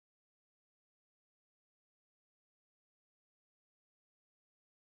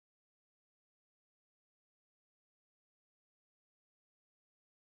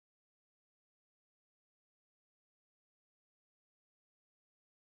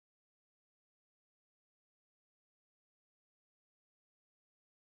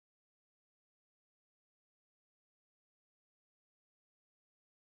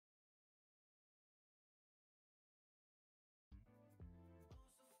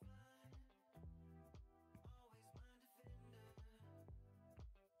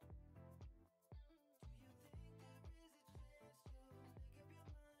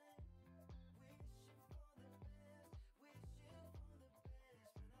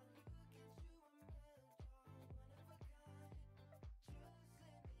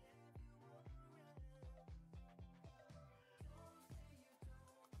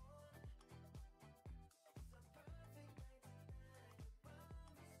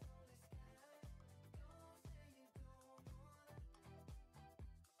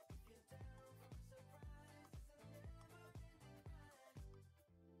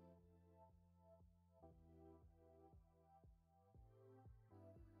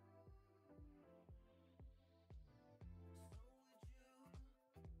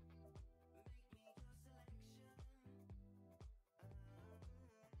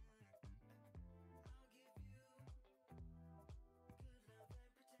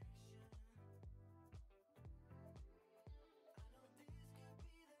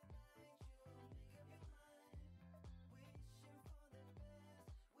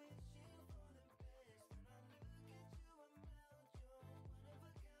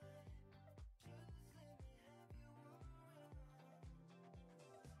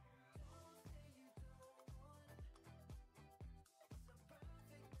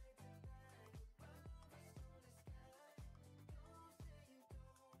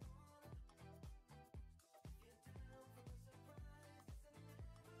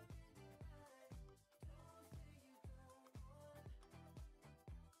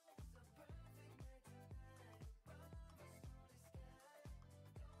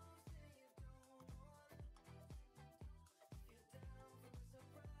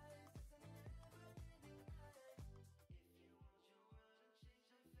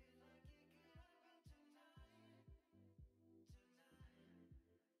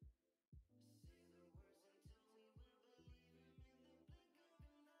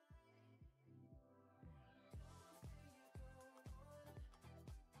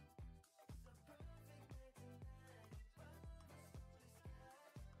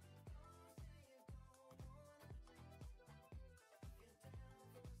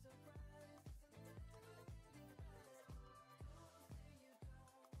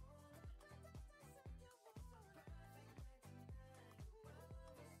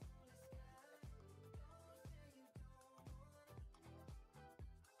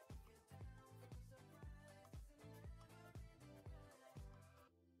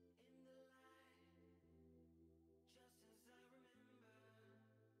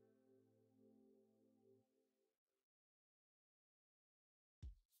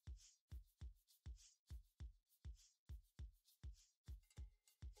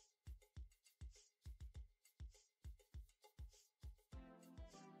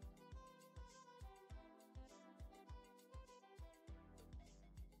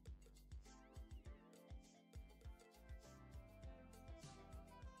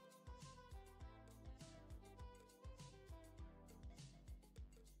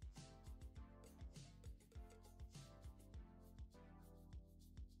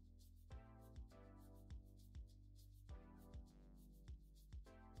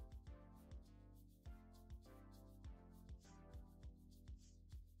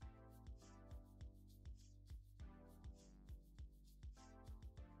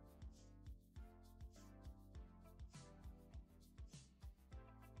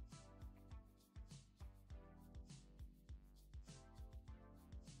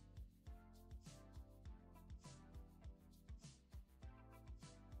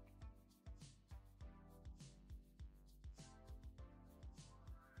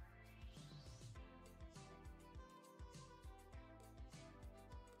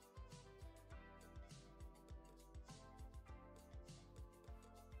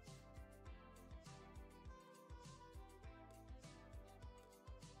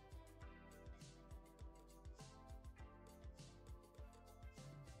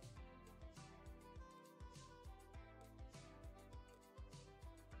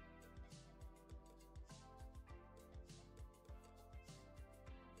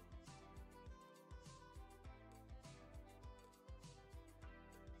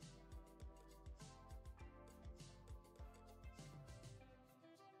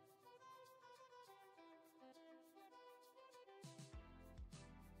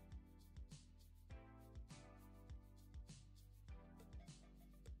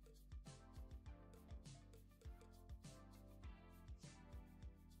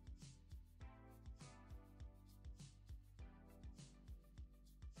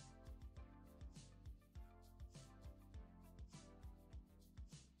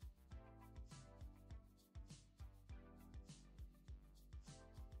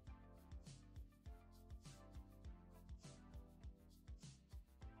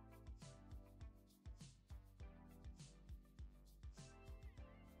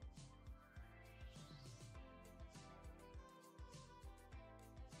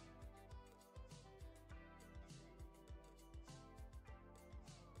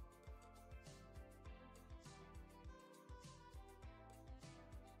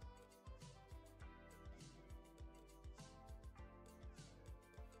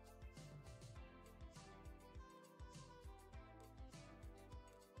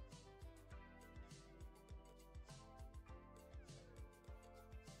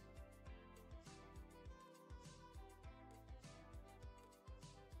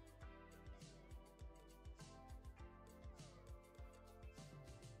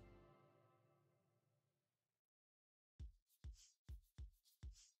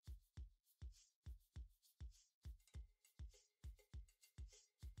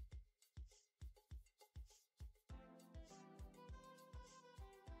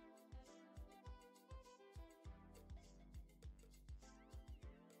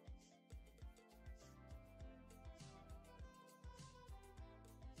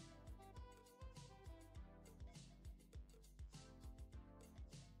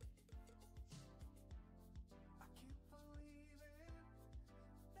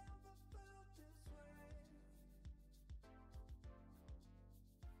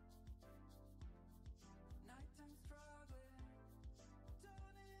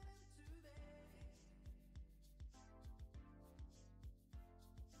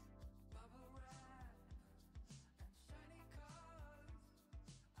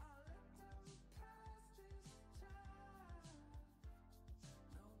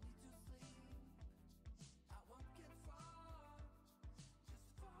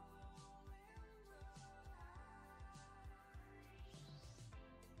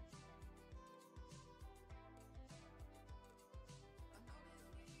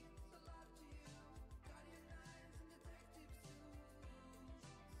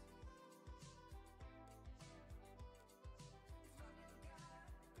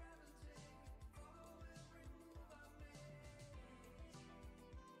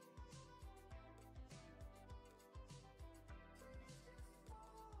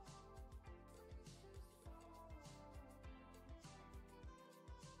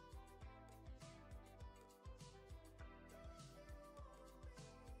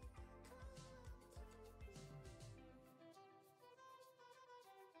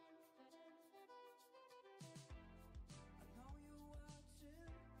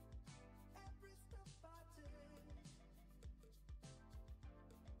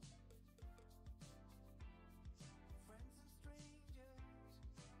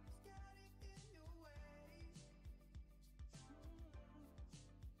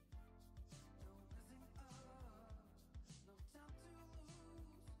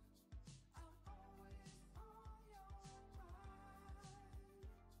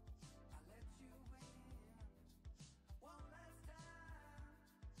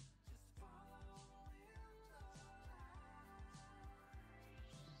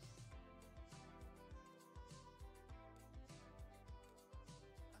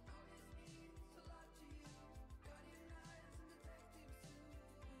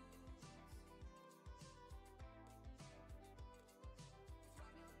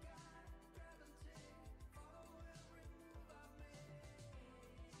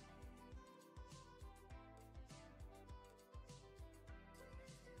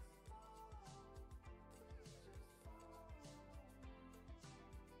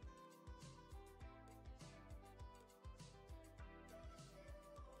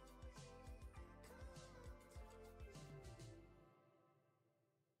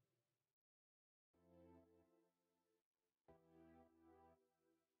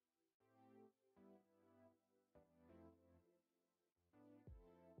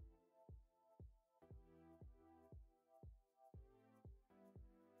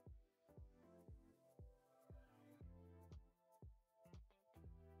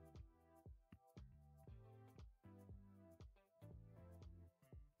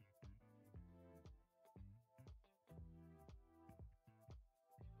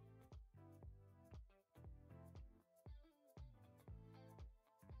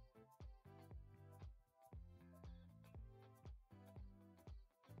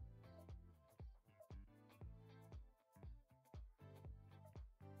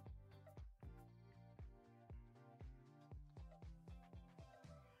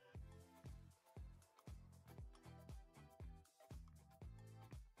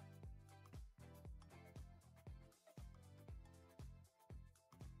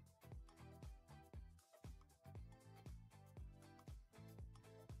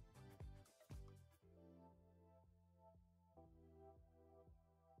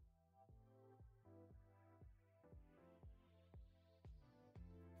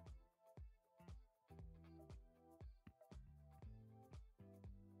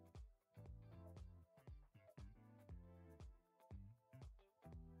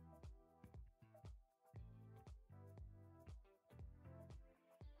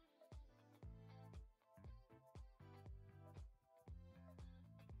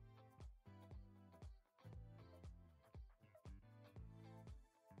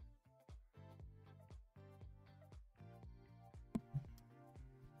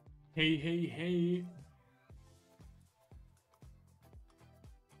Hey, hey, hey.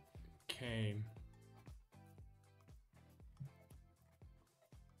 Okay.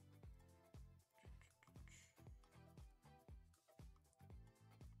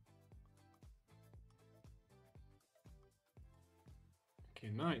 Okay,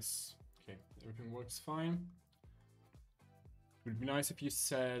 nice. Okay, everything works fine. It would be nice if you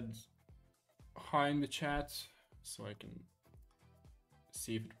said hi in the chat so I can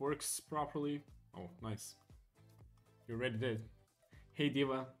see if it works properly. Oh, nice. You already did. Hey,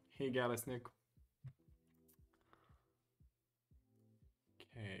 Diva. Hey, Galasnik.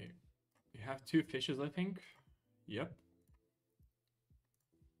 Okay. You have two fishes, I think. Yep.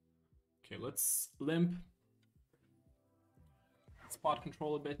 Okay, let's limp. Spot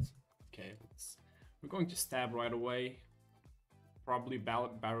control a bit. Okay, we're going to stab right away. Probably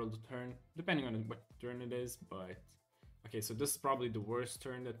barrel the turn, depending on what turn it is, but... Okay, so this is probably the worst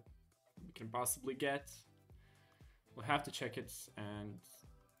turn that we can possibly get. We'll have to check it, and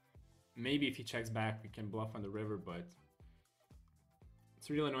maybe if he checks back, we can bluff on the river, but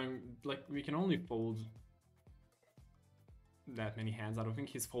it's really annoying. Like, we can only fold that many hands. I don't think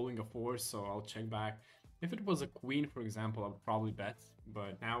he's folding a 4, so I'll check back. If it was a queen, for example, I would probably bet,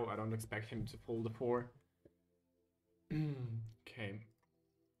 but now I don't expect him to fold a 4. Okay.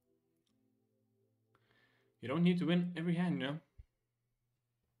 You don't need to win every hand, you know?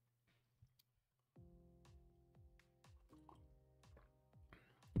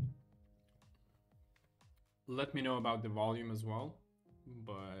 Let me know about the volume as well,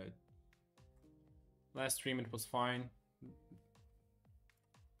 but last stream it was fine.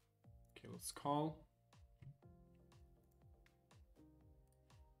 Okay, let's call.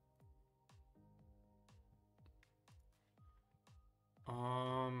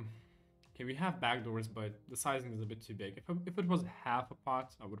 Okay, we have backdoors, but the sizing is a bit too big. If it was half a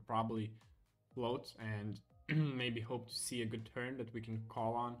pot, I would probably float and maybe hope to see a good turn that we can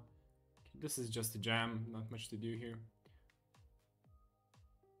call on. Okay, this is just a jam, not much to do here.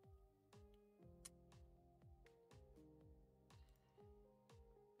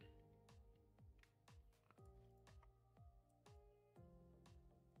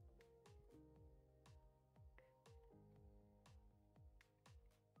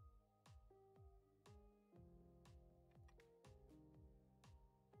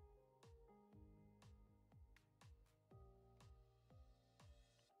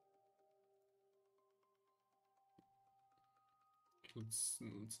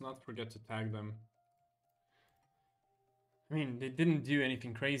 Let's not forget to tag them. I mean, they didn't do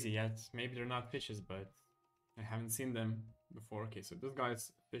anything crazy yet. Maybe they're not fishes, but I haven't seen them before. Okay, so this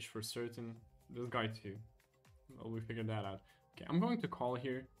guy's fish for certain. This guy too. Well, we figured that out. Okay, I'm going to call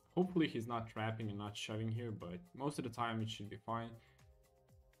here. Hopefully he's not trapping and not shoving here, but most of the time it should be fine.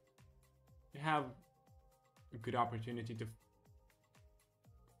 We have a good opportunity to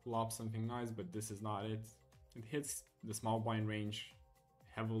flop something nice, but this is not it. It hits the small blind range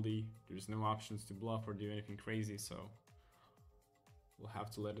heavily. There's no options to bluff or do anything crazy, so we'll have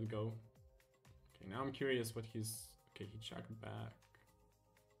to let it go. Okay, now I'm curious what he's... Okay, he checked back.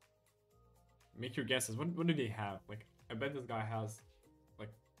 Make your guesses. What do they have? Like, I bet this guy has,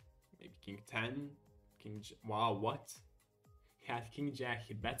 like, maybe King 10? Wow, what? He had King Jack.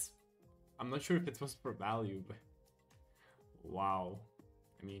 He bets... I'm not sure if it was for value, but... Wow.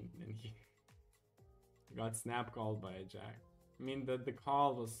 I mean, and he got snap called by a jack. I mean, the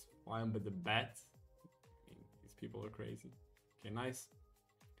call was fine, but the bet... I mean, these people are crazy. Okay, nice.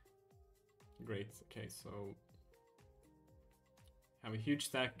 Great. Okay, so... Have a huge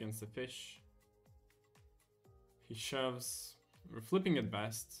stack against the fish. He shoves. We're flipping at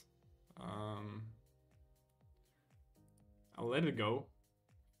best. I'll let it go.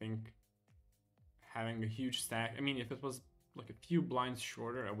 I think having a huge stack... I mean, if it was like a few blinds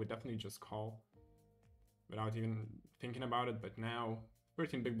shorter, I would definitely just call without even thinking about it. But now,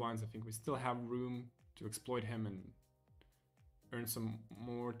 13 big blinds, I think we still have room to exploit him and earn some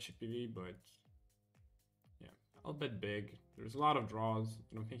more chippy V, but yeah, I'll bet big. There's a lot of draws.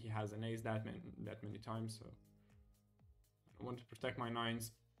 I don't think he has an ace that many times, so I want to protect my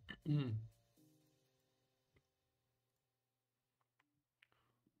nines. Okay,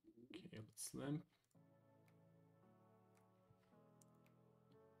 let's limp.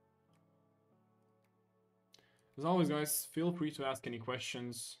 As always, guys, feel free to ask any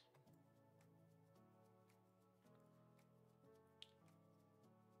questions.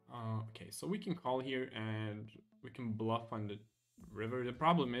 Okay, so we can call here and we can bluff on the river. The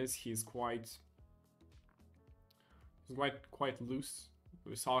problem is he's quite loose.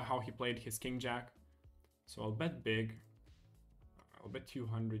 We saw how he played his king jack, so I'll bet big. I'll bet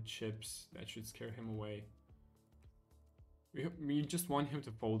 200 chips. That should scare him away. We just want him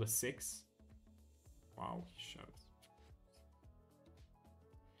to fold a 6. Wow, he shoves.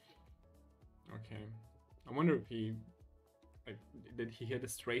 Okay. I wonder if he... like, did he hit a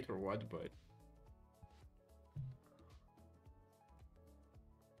straight or what, but...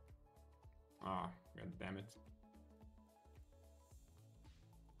 ah, god damn it.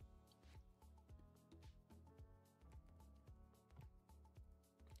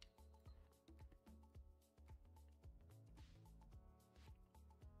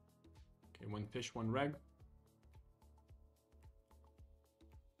 Okay, one fish, one reg.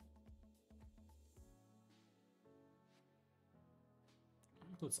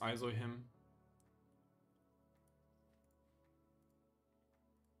 Let's ISO him.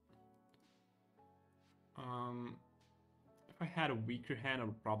 If I had a weaker hand, I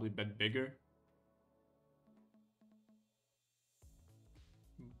would probably bet bigger.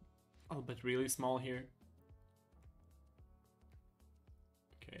 I'll bet really small here.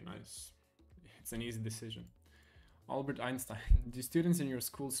 Okay, nice. It's an easy decision. Albert Einstein. Do students in your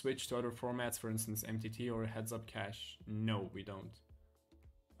school switch to other formats, for instance, MTT or Heads Up Cash? No, we don't.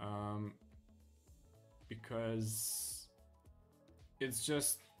 Because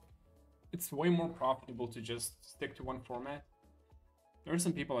it's way more profitable to just stick to one format. There are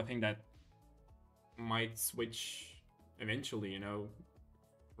some people I think that might switch eventually, you know,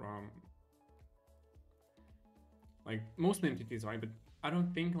 from like mostly MTTs, right? But I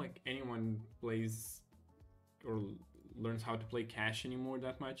don't think like anyone plays or learns how to play cash anymore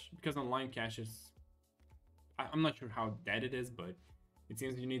that much, because online cash is, I'm not sure how dead it is, but it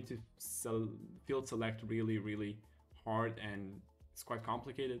seems you need to field select really, really hard, and it's quite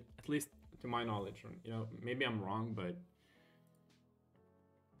complicated, at least to my knowledge. You know, maybe I'm wrong, but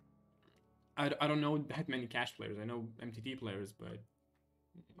I don't know that many cash players. I know MTT players, but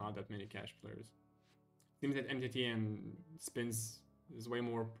not that many cash players. Seems that MTT and spins is way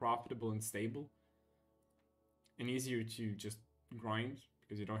more profitable and stable, and easier to just grind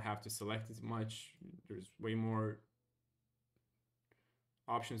because you don't have to select as much. There's way more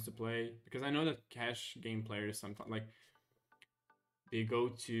options to play, because I know that cash game players sometimes like they go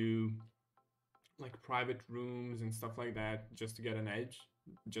to like private rooms and stuff like that just to get an edge,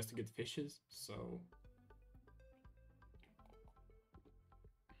 just to get fishes. So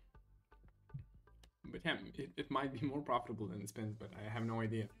but yeah, it might be more profitable than spins, but I have no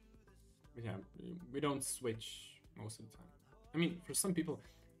idea. But yeah, we don't switch most of the time. I mean, for some people,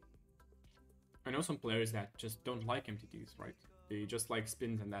 I know some players that just don't like MTTs, right? They just like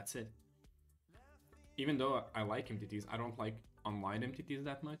spins and that's it. Even though I like MTTs, I don't like online MTTs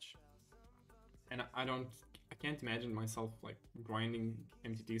that much. And I can't imagine myself like grinding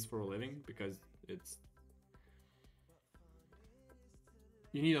MTTs for a living, because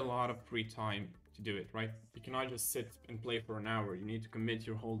you need a lot of free time to do it, right? You cannot just sit and play for an hour. You need to commit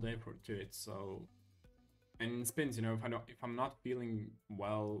your whole day to it. So, and in spins, you know, if I'm not feeling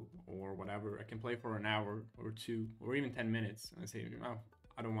well or whatever, I can play for an hour or two or even 10 minutes, and I say, oh,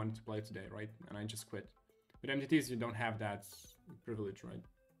 I don't want to play today, right? And I just quit. With MTTs, you don't have that privilege, right?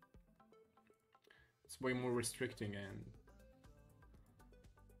 It's way more restricting, and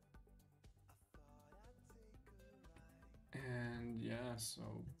yeah, so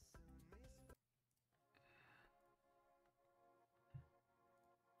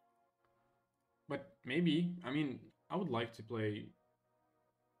but maybe, I mean, I would like to play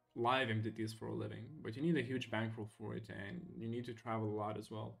live MTTs for a living, but you need a huge bankroll for it, and you need to travel a lot as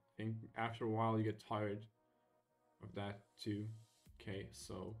well. I think after a while you get tired of that too. Okay,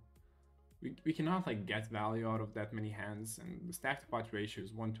 so we cannot like get value out of that many hands, and the stack to pot ratio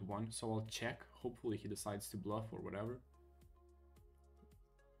is 1-to-1, so I'll check. Hopefully he decides to bluff or whatever.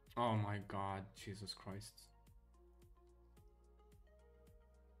 Oh my god, Jesus Christ.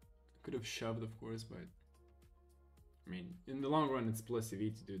 Could have shoved, of course, but I mean, in the long run, it's plus EV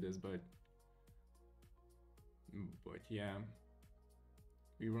to do this, but yeah,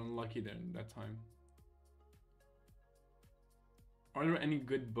 we were unlucky then that time. Are there any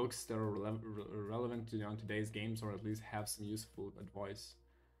good books that are relevant to on today's games, or at least have some useful advice?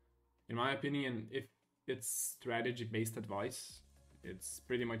 In my opinion, if it's strategy-based advice, it's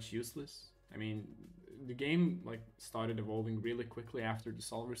pretty much useless. I mean, the game like started evolving really quickly after the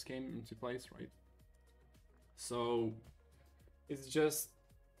solvers came into place, right? So it's just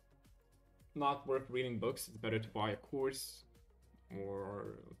not worth reading books. It's better to buy a course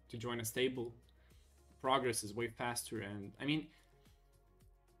or to join a stable. Progress is way faster, and I mean,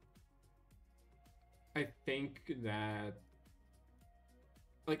 I think that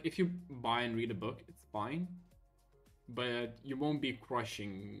like if you buy and read a book, it's fine. but you won't be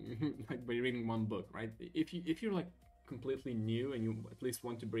crushing like by reading one book, right? If you're like completely new and you at least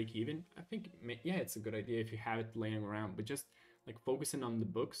want to break even, I think yeah, it's a good idea if you have it laying around. But just like focusing on the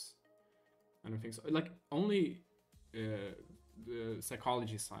books, I don't think so. Like only the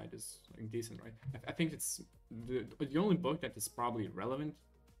psychology side is like decent, right? I think it's the only book that is probably relevant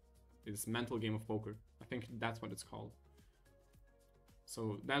is Mental Game of Poker. I think that's what it's called.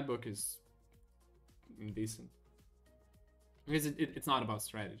 So that book is decent because it's not about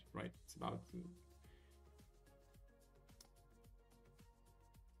strategy, right? It's about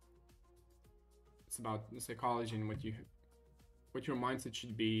the psychology and what your mindset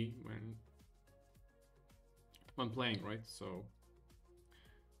should be when playing, right? So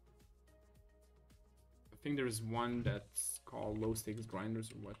I think there's one that's called Low Stakes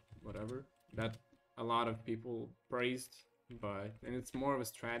Grinders or whatever that a lot of people praised, and it's more of a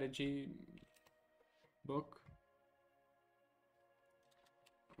strategy book.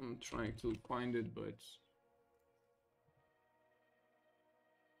 I'm trying to find it, but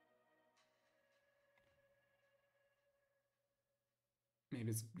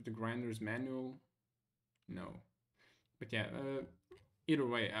maybe it's the Grinder's Manual. No, but yeah. Either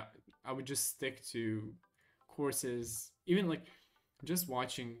way, I would just stick to courses. Even like just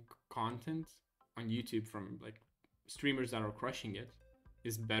watching content on YouTube from like streamers that are crushing it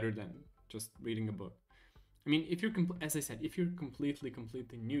is better than just reading a book. I mean, if you're as I said, if you're completely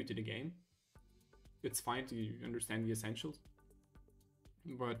new to the game, it's fine to understand the essentials.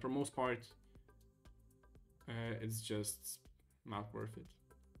 But for most part, it's just not worth it.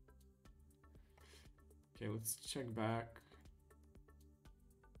 Okay, let's check back.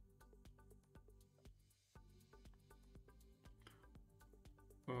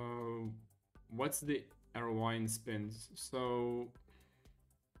 What's the ROI in spins? So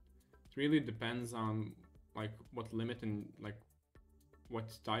it really depends on like what limit and like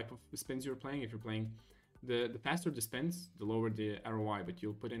what type of spins you're playing. If you're playing the faster the spins, the lower the ROI, but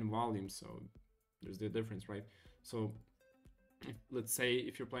you'll put in volume, so there's the difference, right? So let's say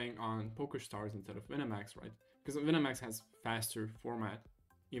if you're playing on Poker Stars instead of Winamax, right? Because Winamax has faster format,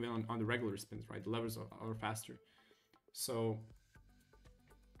 even on the regular spins, right? The levers are faster. So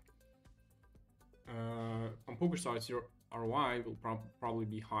on Poker Stars, your ROI will probably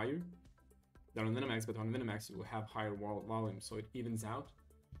be higher than on Winamax, but on Winamax you will have higher volume, so it evens out.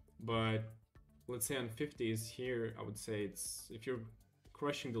 But let's say on 50s here, I would say it's if you're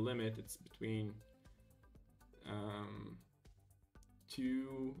crushing the limit, it's between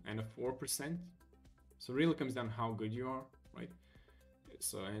 2 and a 4%. So it really comes down how good you are, right?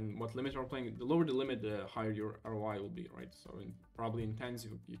 So and what limit you're playing. The lower the limit, the higher your ROI will be, right? So probably in tens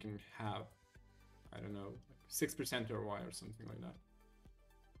you can have, I don't know, like 6% ROI or something like that.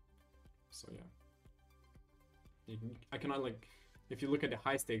 So yeah, I cannot like, if you look at the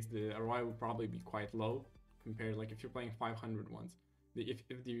high stakes, the ROI will probably be quite low compared, like if you're playing 500 ones.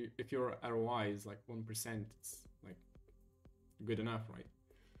 If your ROI is like 1%, it's like good enough, right?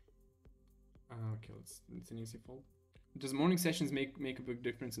 Okay, it's an easy fold. Does morning sessions make a big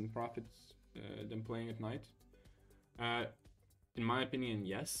difference in profits than playing at night? In my opinion,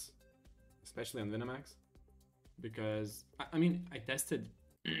 yes, especially on Winamax, because I mean I tested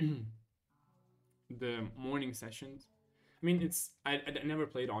the morning sessions. I mean I never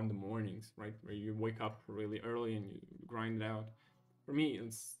played on the mornings, right, where you wake up really early and you grind it out. For me,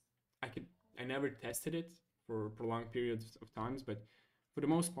 I never tested it for prolonged periods of times, but for the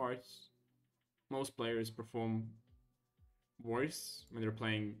most part, most players perform worse when they're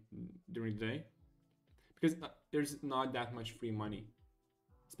playing during the day because there's not that much free money,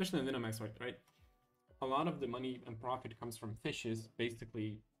 especially in Winamax, right? A lot of the money and profit comes from fishes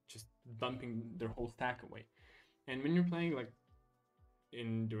basically just dumping their whole stack away. And when you're playing like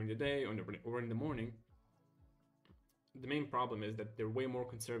during the day or in the morning, the main problem is that they're way more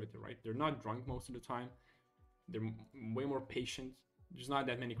conservative, right? They're not drunk most of the time. They're way more patient. There's not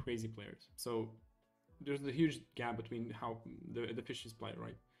that many crazy players. So there's a huge gap between how the fishes play,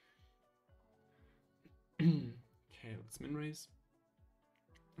 right? Okay, let's min raise.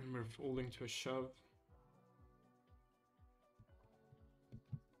 And we're folding to a shove.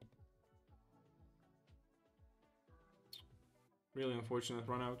 Really unfortunate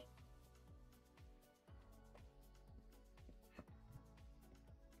run out.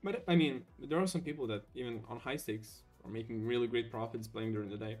 But I mean, there are some people that even on high stakes are making really great profits playing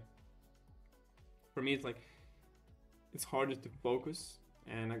during the day. For me, it's like it's harder to focus,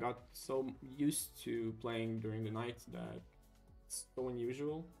 and I got so used to playing during the night that it's so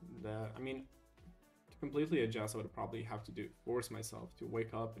unusual that, I mean, to completely adjust, I would probably have to force myself to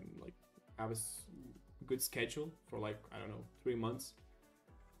wake up and like have a good schedule for like, I don't know, 3 months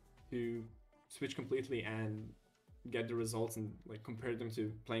to switch completely and get the results and like compare them to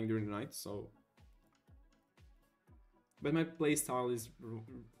playing during the night. So, but my play style is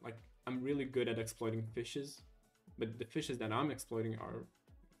like, I'm really good at exploiting fishes, but the fishes that I'm exploiting are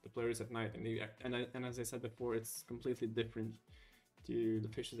the players at night, and and as I said before, it's completely different to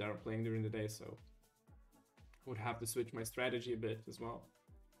the fishes that are playing during the day. So I would have to switch my strategy a bit as well.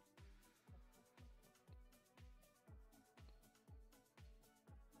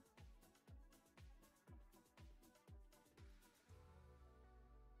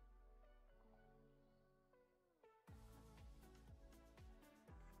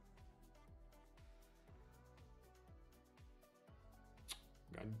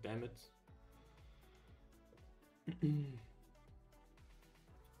 God damn it.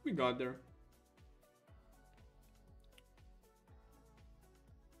 We got there.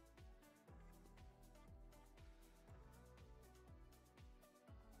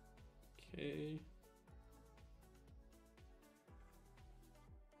 Okay.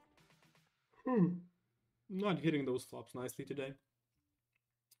 Not hitting those flops nicely today.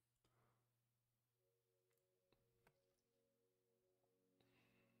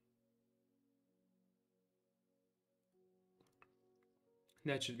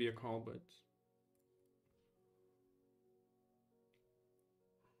 That should be a call, but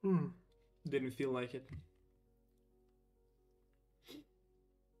didn't feel like it.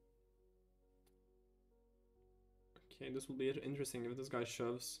 Okay, this will be interesting if this guy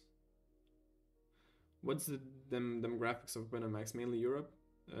shoves. What's the demographics of Winamax? Mainly Europe?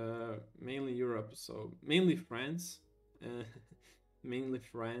 Mainly Europe, so mainly France. Uh, mainly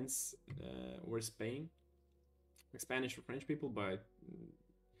France or Spain. Like Spanish or French people, but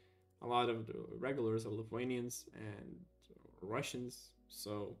a lot of the regulars are Lithuanians and Russians.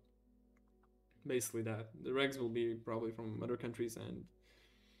 So basically that. The regs will be probably from other countries, and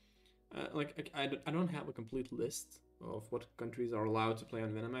I don't have a complete list of what countries are allowed to play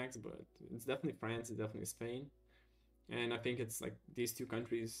on Winamax, but it's definitely France, it's definitely Spain, and I think it's like these two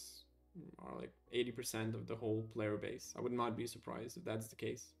countries are like 80% of the whole player base. I would not be surprised if that's the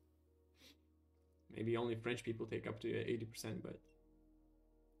case. Maybe only French people take up to 80%, but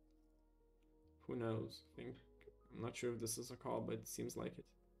who knows? I'm not sure if this is a call, but it seems like it.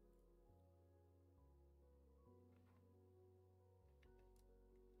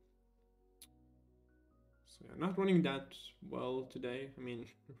 So yeah, not running that well today. I mean,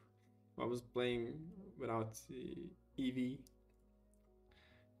 if I was playing without EV,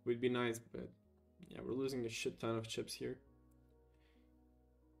 would be nice, but yeah, we're losing a shit ton of chips here.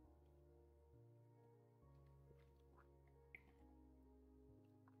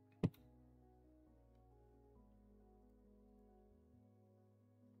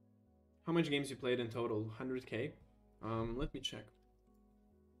 How much games you played in total? 100k? Let me check.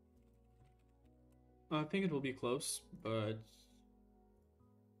 I think it will be close, but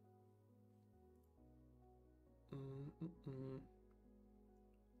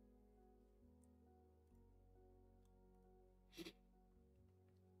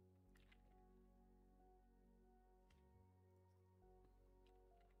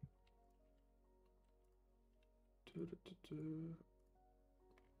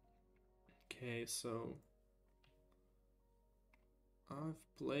okay, so I've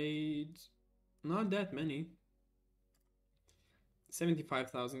played not that many.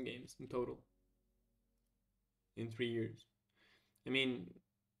 75,000 games in total in 3 years. I mean,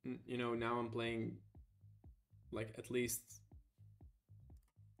 you know, now I'm playing like at least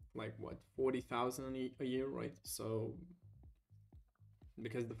like what 40,000 a year, right? So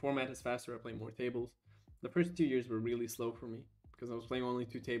because the format is faster, I play more tables. The first 2 years were really slow for me because I was playing only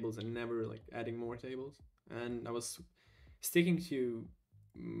 2 tables and never like adding more tables, and I was sticking to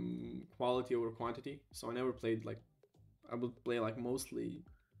quality over quantity. So I never played like, I would play like mostly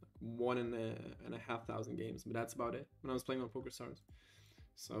 1,500 games, but that's about it when I was playing on PokerStars.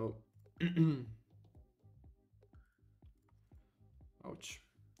 So, ouch.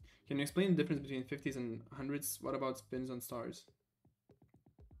 Can you explain the difference between 50s and 100s? What about spins on stars?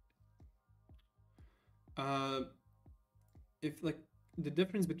 Uh, if like the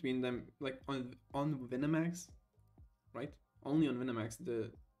difference between them, like on Winamax, right? Only on Winamax,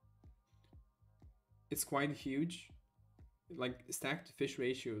 it's quite huge. Like stack to fish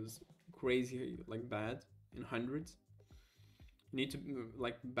ratio is crazy, like bad in hundreds. You need to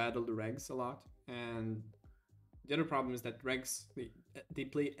like battle the regs a lot, and the other problem is that regs they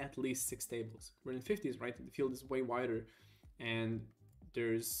play at least 6 tables. Where in 50s, right, the field is way wider, and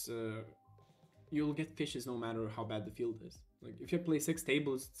there's you'll get fishes no matter how bad the field is. Like if you play 6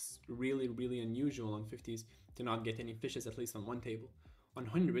 tables, it's really, really unusual on 50s to not get any fishes, at least on one table. On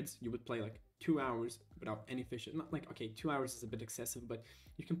hundreds, you would play like 2 hours without any fishes. Not like, okay, 2 hours is a bit excessive, but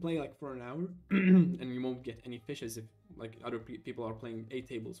you can play like for an hour and you won't get any fishes if like other people are playing 8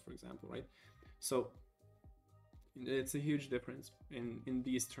 tables, for example, right? So it's a huge difference in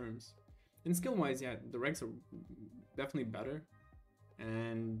these terms. And skill wise, yeah, the regs are definitely better,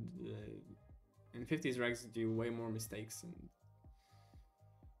 and in 50s regs do way more mistakes. And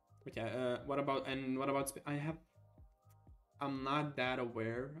but yeah, I'm not that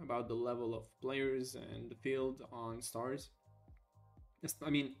aware about the level of players and the field on stars. I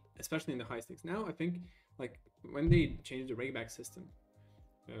mean, especially in the high stakes. Now I think like when they changed the rakeback system,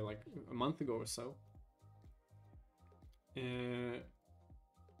 like a month ago or so,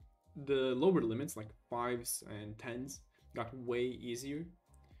 the lower limits like 5s and 10s got way easier,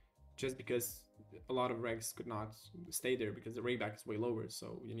 just because a lot of regs could not stay there because the rakeback is way lower,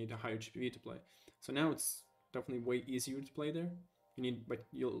 so you need a higher GPV to play. So now it's definitely way easier to play there. But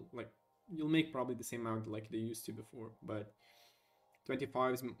you'll make probably the same amount like they used to before, but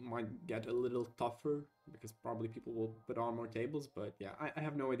 25s might get a little tougher because probably people will put on more tables. But yeah, I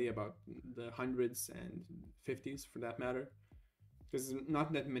have no idea about the hundreds and 50s for that matter, because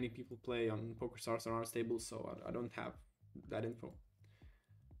not that many people play on PokerStars or our tables, so I don't have that info.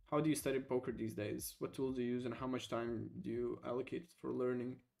 How do you study poker these days? What tools do you use and how much time do you allocate for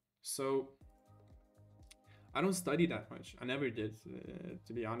learning? So I don't study that much. I never did,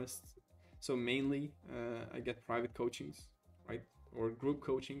 to be honest. So mainly I get private coachings, right? Or group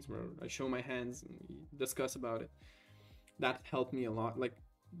coachings where I show my hands and we discuss about it. That helped me a lot. Like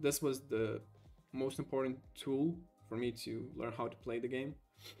this was the most important tool for me to learn how to play the game,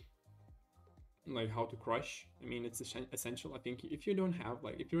 like how to crush. I mean, it's essential. I think if you don't have,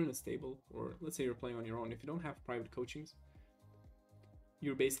 like, if you're in a stable, or let's say you're playing on your own, if you don't have private coachings,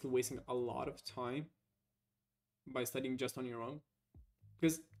 you're basically wasting a lot of time by studying just on your own.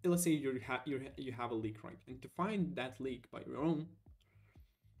 Because let's say you have a leak, right? And to find that leak by your own,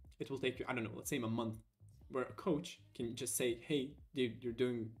 it will take you, I don't know, let's say a month, where a coach can just say, hey, dude, you're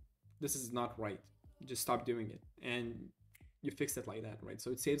doing, this is not right. Just stop doing it. And you fix it like that, right?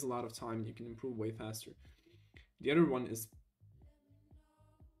 So it saves a lot of time. You can improve way faster. The other one is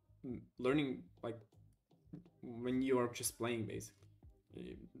learning, like, when you are just playing,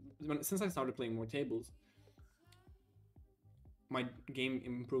 basically. Since I started playing more tables, my game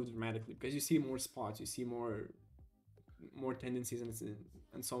improved dramatically because you see more spots, you see more tendencies,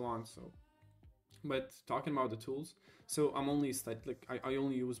 and so on. So, but talking about the tools, so I'm only like I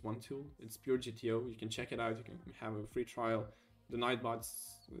only use one tool. It's pure GTO. You can check it out. You can have a free trial. The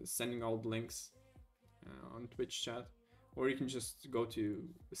Nightbot's sending all the links on Twitch chat, or you can just go to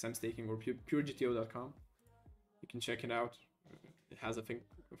SemStaking or puregto.com. You can check it out. It has, I think,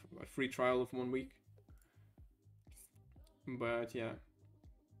 a free trial of 1 week. But yeah,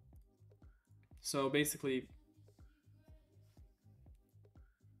 so basically,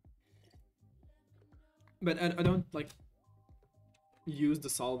 but I don't like use the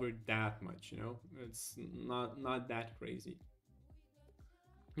solver that much, you know. It's not that crazy.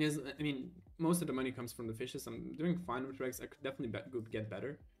 Because I mean, most of the money comes from the fishes. I'm doing fine with regs. I could definitely get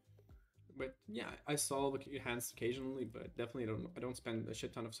better. But yeah, I solve hands occasionally, but definitely I don't spend a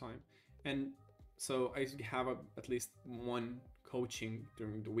shit ton of time. And so I have at least one coaching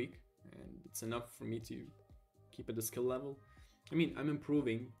during the week, and it's enough for me to keep at the skill level. I mean, I'm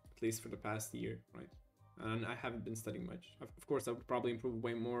improving, at least for the past year, right? And I haven't been studying much. Of course, I would probably improve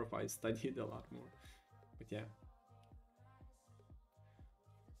way more if I studied a lot more. But yeah.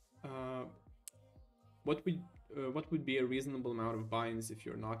 What would be a reasonable amount of buy-ins if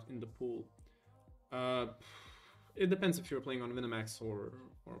you're not in the pool? It depends if you're playing on Winamax or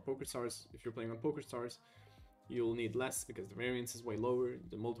PokerStars. If you're playing on PokerStars, you'll need less because the variance is way lower.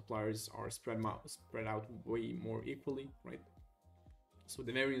 The multipliers are spread out way more equally, right? So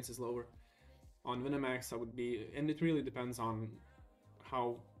the variance is lower. On Winamax, I would be, and it really depends on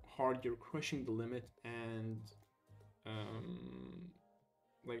how hard you're crushing the limit and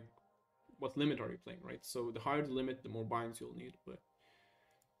like what limit are you playing, right? So the higher the limit, the more binds you'll need. But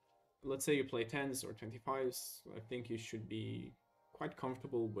let's say you play 10s or 25s, I think you should be quite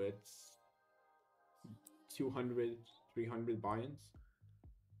comfortable with 200, 300 buy-ins.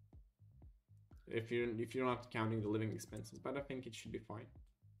 If you're not counting the living expenses, but I think it should be fine.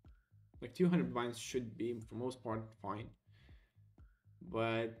 Like 200 buy-ins should be, for most part, fine.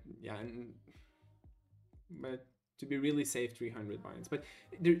 But yeah, but to be really safe, 300 buy-ins. But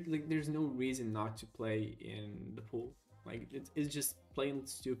there's no reason not to play in the pool. Like it's just plain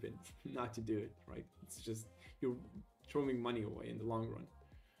stupid not to do it, right? It's just you're throwing money away in the long run.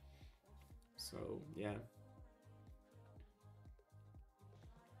 So yeah.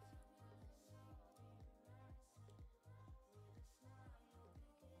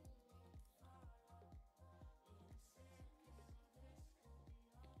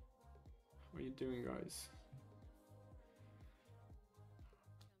 How are you doing, guys?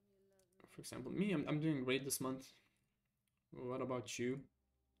 For example, me, I'm doing great this month. What about you?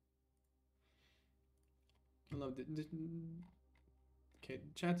 I love the okay,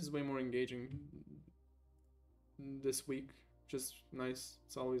 chat is way more engaging this week. Just nice.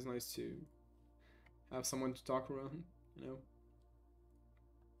 It's always nice to have someone to talk around, you know.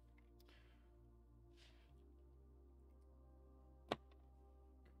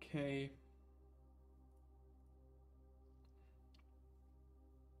 Okay.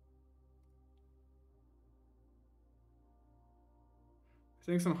 I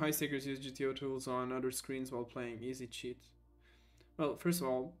think some high stakers use GTO tools on other screens while playing easy cheat. Well, first of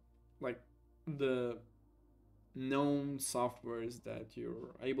all, like the known softwares that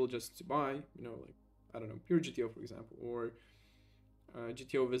you're able just to buy, you know, like I don't know, pure GTO for example, or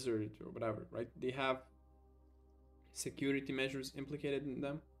GTO Wizard or whatever, right? They have security measures implicated in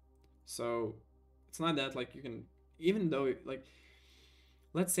them, so it's not that like you can, even though like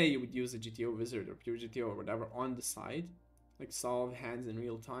let's say you would use a GTO Wizard or pure GTO or whatever on the side, like solve hands in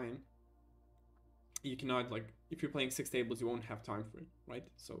real time. You cannot, like if you're playing 6 tables, you won't have time for it, right?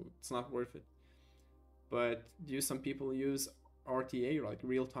 So it's not worth it. But do some people use RTA, like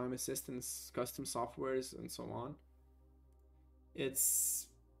real-time assistance, custom softwares, and so on? It's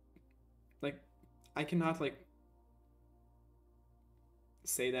like I cannot like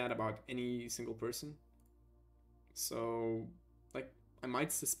say that about any single person. So like I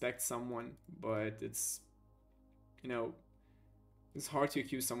might suspect someone, but it's, you know, it's hard to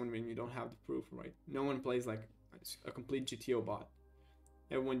accuse someone when you don't have the proof, right? No one plays like a complete GTO bot.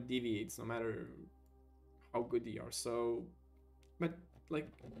 Everyone deviates no matter how good they are. So, but like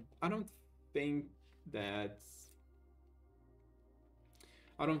I don't think that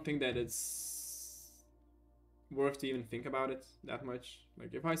it's worth to even think about it that much.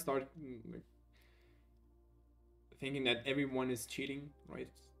 Like if I start like thinking that everyone is cheating,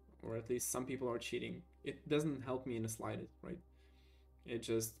 right? Or at least some people are cheating, it doesn't help me in the slightest, right? It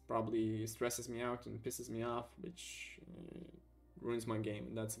just probably stresses me out and pisses me off, which ruins my game,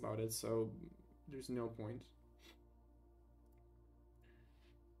 and that's about it. So there's no point.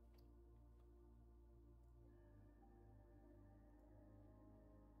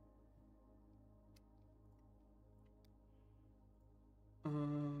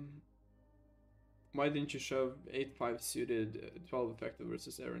 Why didn't you shove 8-5 suited 12 effective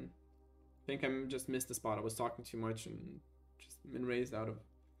versus Aaron? I think I just missed the spot. I was talking too much and just been raised out of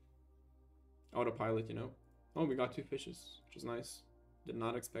autopilot, you know. Oh, we got 2 fishes, which is nice. Did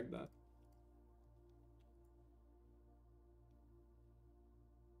not expect that.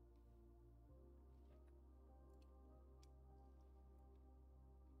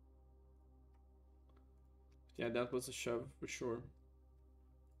 Yeah, that was a shove for sure.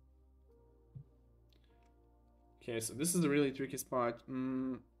 Okay, so this is a really tricky spot.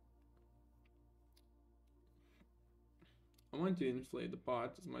 I want to inflate the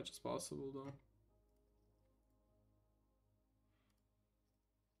pot as much as possible though.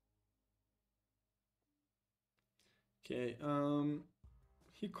 Okay,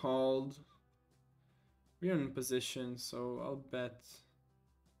 he called. We are in position, so I'll bet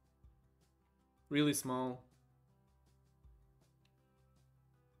really small.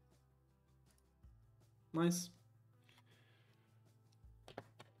 Nice.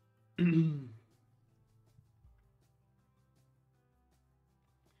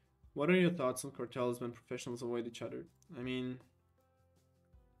 What are your thoughts on cartels when professionals avoid each other? I mean,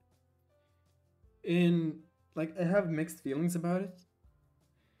 in like I have mixed feelings about it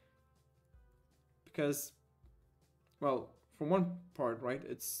because, well, for one part, right,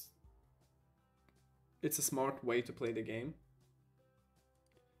 it's a smart way to play the game,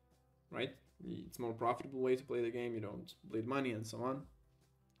 right? It's a more profitable way to play the game. You don't bleed money and so on.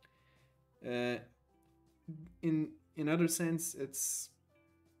 Uh, in other sense, it's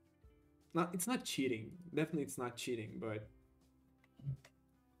not cheating. Definitely, it's not cheating, but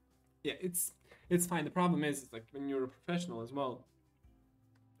yeah, it's fine. The problem is like when you're a professional as well,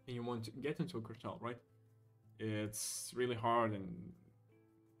 and you want to get into a cartel, right? It's really hard and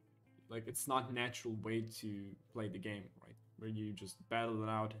like it's not natural way to play the game, right? Where you just battle it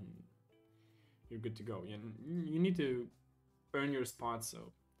out and you're good to go. You need to earn your spot, so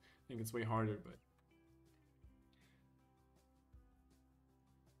I think it's way harder, but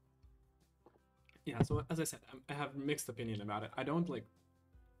Yeah, so as I said, I have mixed opinion about it. I don't like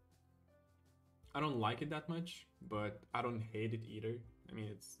it that much, but I don't hate it either. I mean,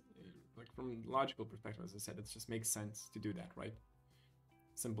 it's like from logical perspective, as I said, it just makes sense to do that, right?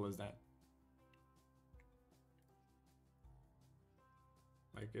 Simple as that.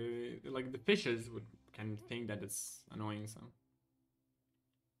 Like the fishes would can think that it's annoying, so.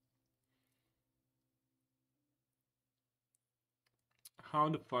 How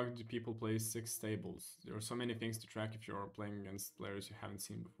the fuck do people play 6 tables? There are so many things to track if you're playing against players you haven't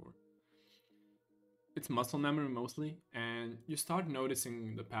seen before. It's muscle memory mostly, and you start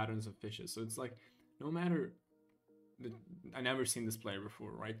noticing the patterns of fishes. So it's like, no matter the, I never seen this player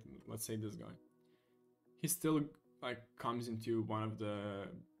before, right? Let's say this guy. He still like comes into one of the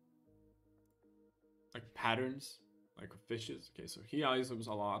like patterns like of fishes. Okay, so he ISOs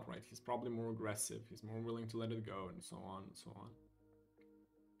a lot, right? He's probably more aggressive. He's more willing to let it go, and so on and so on.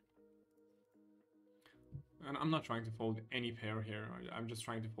 And I'm not trying to fold any pair here. I'm just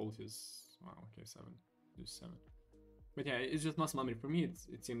trying to fold his. Wow, okay, 7. Do 7. But yeah, it's just muscle memory. For me,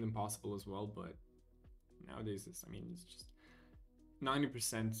 it seemed impossible as well, but nowadays, I mean, it's just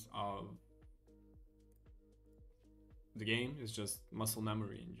 90% of the game is just muscle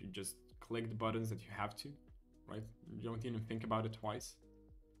memory, and you just click the buttons that you have to, right? You don't even think about it twice.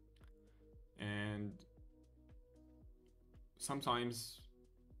 And sometimes,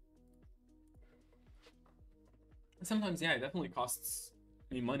 yeah, it definitely costs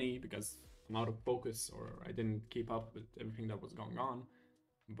me money because I'm out of focus or I didn't keep up with everything that was going on.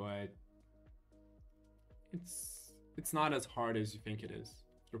 But it's not as hard as you think it is.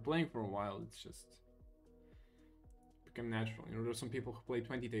 If you're playing for a while, it's just become natural. You know, there's some people who play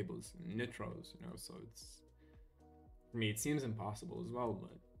 20 tables in nitros, you know, so it's for me it seems impossible as well,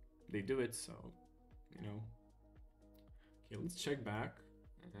 but they do it, so you know. Okay, let's check back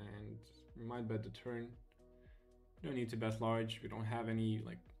and we might bet the turn. We don't need to bet large. We don't have any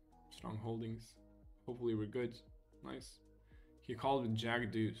like strong holdings. Hopefully we're good. Nice. He called with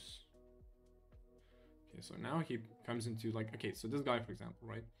Jack Deuce. Okay, so now he comes into like, okay, so this guy, for example,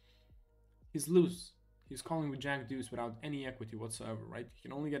 right? He's loose. He's calling with Jack Deuce without any equity whatsoever, right? He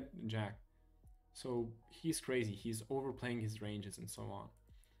can only get Jack. So he's crazy. He's overplaying his ranges and so on.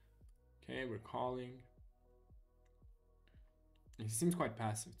 Okay, we're calling. He seems quite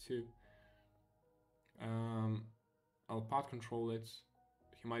passive too. I'll pot control it.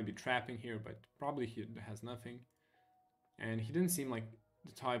 He might be trapping here, but probably he has nothing. And he didn't seem like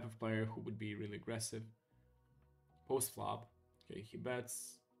the type of player who would be really aggressive. Post flop. Okay, he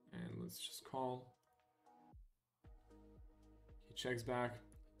bets, and let's just call. He checks back.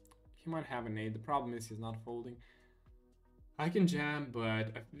 He might have an 8. The problem is he's not folding. I can jam,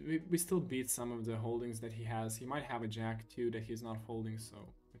 but we still beat some of the holdings that he has. He might have a jack too that he's not folding,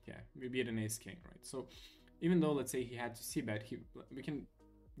 so but yeah, we beat an ace king, right? So even though let's say he had to c-bet, we can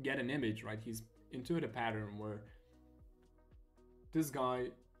get an image, right? He's into a pattern where this guy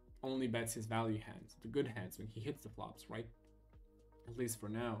only bets his value hands, the good hands, when he hits the flops, right? At least for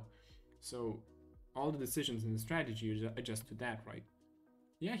now. So all the decisions in the strategy adjust to that, right?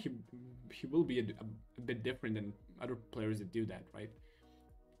 Yeah, he will be a bit different than other players that do that, right?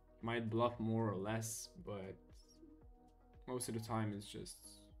 He might bluff more or less, but most of the time it's just.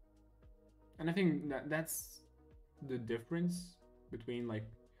 And I think that's the difference between like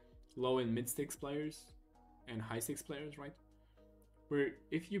low and mid stakes players and high stakes players, right? Where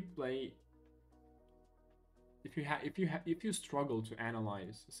if you play, if you struggle to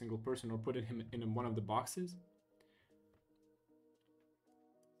analyze a single person or put him in one of the boxes,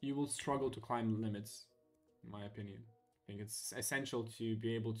 you will struggle to climb limits, in my opinion. I think it's essential to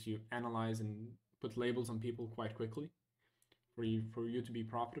be able to analyze and put labels on people quite quickly for you to be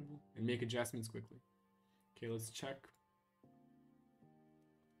profitable and make adjustments quickly. Okay, let's check.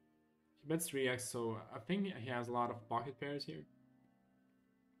 He bets 3x, so I think he has a lot of pocket pairs here.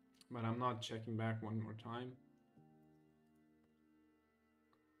 But I'm not checking back one more time.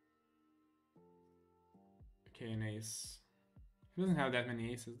 Okay, an ace. He doesn't have that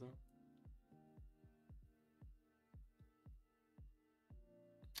many aces though.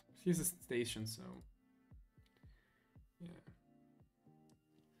 He's a station, so yeah.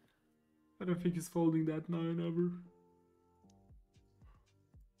 I don't think he's folding that 9 ever.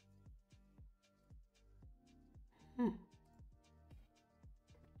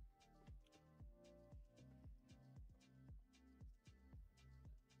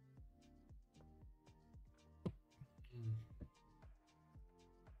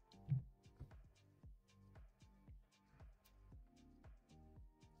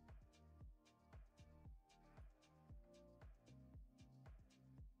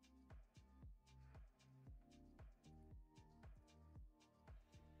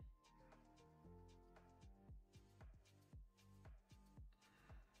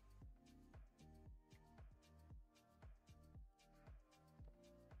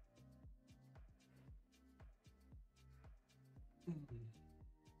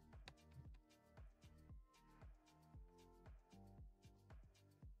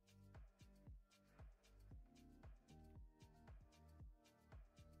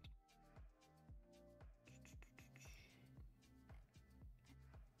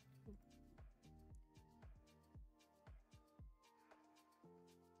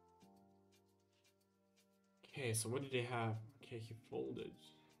 Okay, so what did he have? Okay, he folded.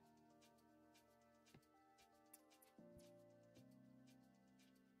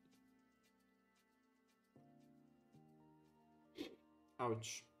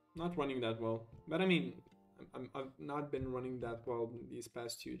 Ouch. Not running that well. But I mean, I've not been running that well these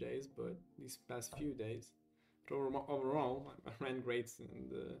past 2 days, but these past few days. But overall, I ran great in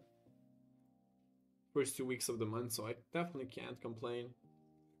the first 2 weeks of the month, so I definitely can't complain.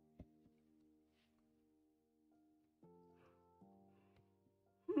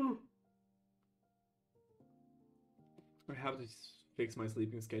 I have to fix my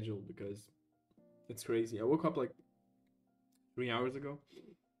sleeping schedule because it's crazy. I woke up like 3 hours ago,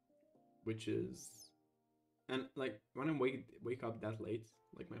 which is, and like when I wake up that late,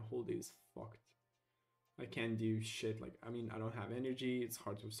 like my whole day is fucked. I can't do shit. Like, I mean, I don't have energy. It's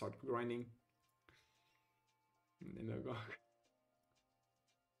hard to start grinding. And then I go.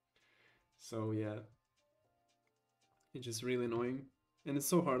 So yeah, it's just really annoying, and it's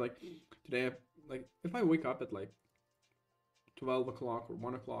so hard. Like today, like if I wake up at like 12 o'clock or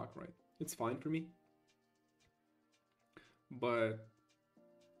 1 o'clock, right? It's fine for me. But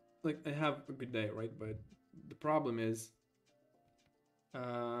like I have a good day, right? But the problem is,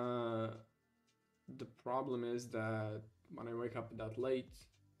 uh, the problem is that when I wake up that late,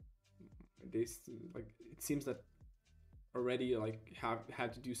 this like it seems that already like have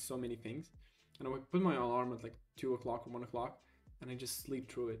had to do so many things, and I would put my alarm at like 2 o'clock or 1 o'clock, and I just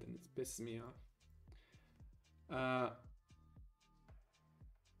sleep through it, and it pisses me off.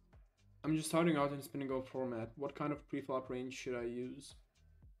 I'm just starting out in spin and go format. What kind of preflop range should I use?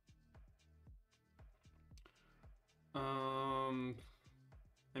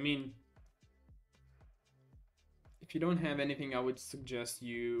 I mean, if you don't have anything, I would suggest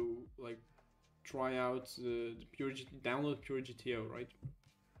you like try out the pure download pure GTO, right?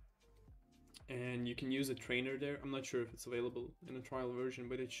 And you can use a trainer there. I'm not sure if it's available in a trial version,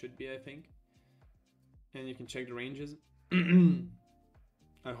 but it should be, I think. And you can check the ranges.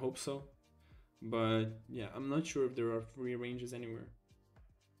 I hope so. But yeah, I'm not sure if there are free ranges anywhere.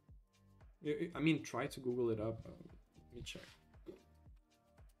 I mean, try to Google it up. Let me check.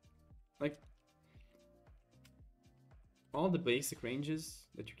 Like, all the basic ranges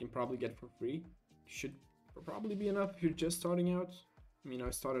that you can probably get for free should probably be enough if you're just starting out. I mean,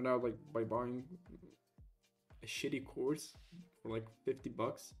 I started out like by buying a shitty course for like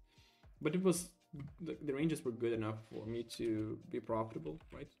 $50, but it was the ranges were good enough for me to be profitable,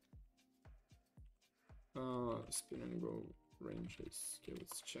 right? Spin and go ranges. Okay,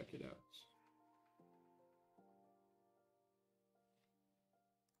 let's check it out.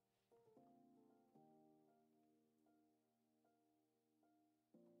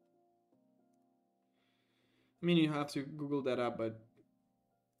 I mean, you have to Google that up, but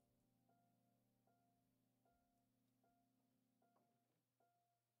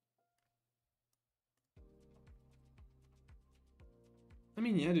I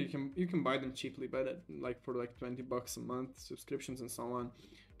mean, yeah, you can buy them cheaply, but like for like $20 a month, subscriptions and so on.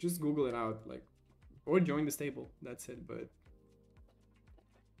 Just Google it out, like, or join the stable. That's it. But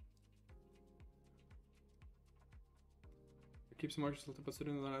kaip sumažinti slaptai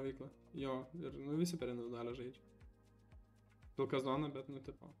pasirinkti dalę veiklą? Jo, ir nu visi per individualią žaidžia. Pilka zona, bet nu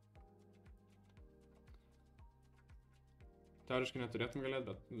tipo. Teoriškai neturėtum galėt,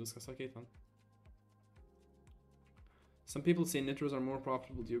 bet viskas ok ten. Some people say nitros are more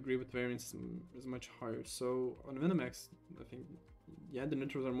profitable. Do you agree with variance is much higher? So on Venomax, I think, yeah, the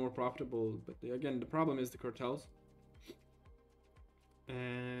nitros are more profitable, but again, the problem is the cartels.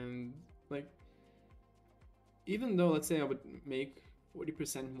 And like, even though let's say I would make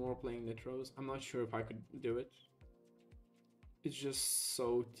 40% more playing nitros, I'm not sure if I could do it. It's just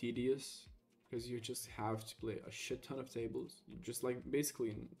so tedious because you just have to play a shit ton of tables. You're just like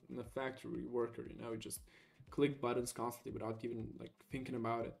basically in a factory worker, you know, just click buttons constantly without even like thinking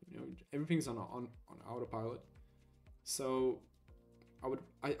about it. You know, everything's on autopilot. So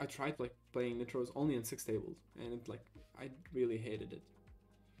I tried like playing nitros only in 6 tables, and it like I really hated it.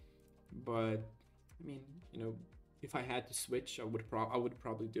 But I mean, you know, if I had to switch, I would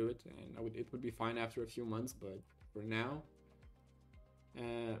probably do it, and it would be fine after a few months. But for now,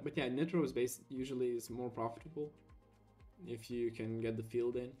 but yeah, nitro is usually is more profitable if you can get the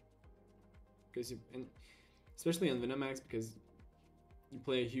field in, because and especially on Venomax, because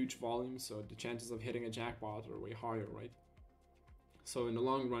play a huge volume, so the chances of hitting a jackpot are way higher, right? So in the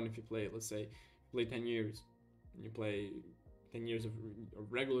long run, if you play, let's say, play 10 years, and you play 10 years of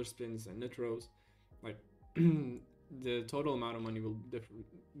regular spins and nitros, like the total amount of money will differ.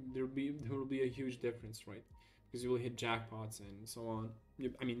 There will be a huge difference, right? Because you will hit jackpots and so on.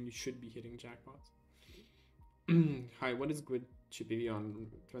 I mean, you should be hitting jackpots. Hi, what is good GPV on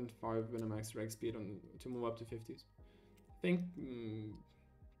 25 Winamax reg speed on to move up to 50s? I think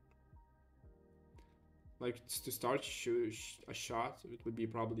like to start a shot, it would be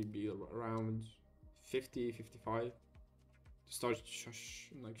probably be around 50, 55 to start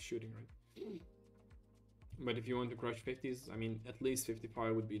like shooting, right? But if you want to crush 50s, I mean, at least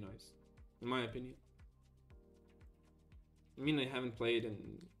 55 would be nice, in my opinion. I mean, I haven't played and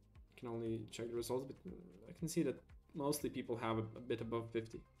can only check the results, but I can see that mostly people have a bit above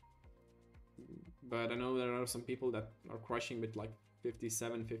 50. But I know there are some people that are crushing with like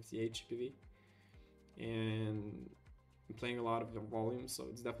 57, 58 GPV and playing a lot of the volume, so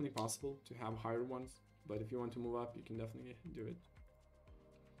it's definitely possible to have higher ones. But if you want to move up, you can definitely do it.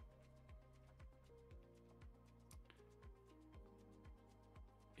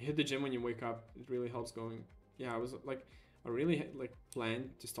 Hit the gym when you wake up. It really helps going. Yeah, I really like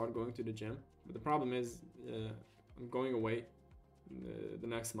planned to start going to the gym, but the problem is I'm going away the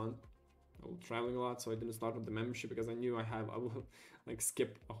next month. I'm traveling a lot, so I didn't start with the membership because I knew I will like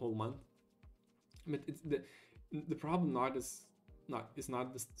skip a whole month. But it's the problem is not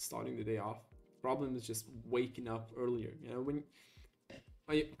starting the day off. The problem is just waking up earlier. You know, when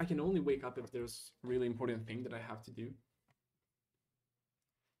I can only wake up if there's a really important thing that I have to do.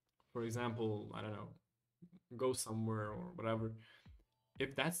 For example, I don't know, go somewhere or whatever.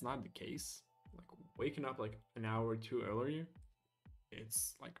 If that's not the case, like waking up like an hour or two earlier,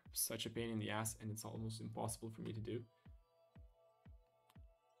 it's like such a pain in the ass and it's almost impossible for me to do.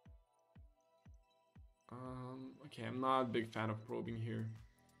 Okay, I'm not a big fan of probing here.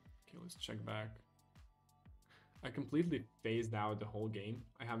 Okay, let's check back. I completely phased out the whole game.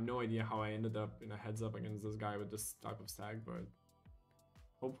 I have no idea how I ended up in a heads up against this guy with this type of stack, but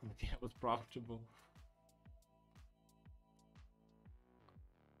hopefully it was profitable.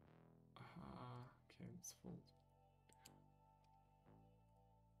 Okay, let's fold.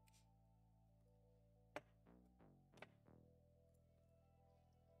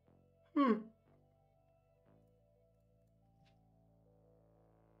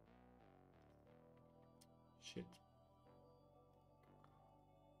 Shit.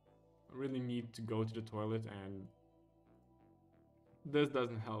 I really need to go to the toilet and this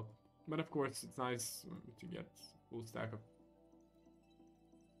doesn't help. But of course, it's nice to get full stack of.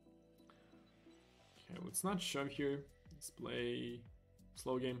 Okay, let's not shove here. Let's play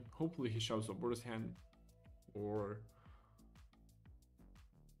slow game. Hopefully he shoves a border's hand. Or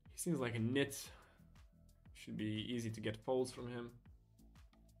he seems like a nit. Should be easy to get folds from him.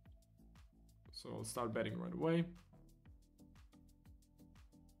 So I'll start betting right away.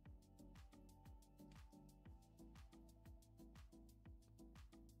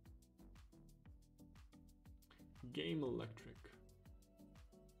 Game electric.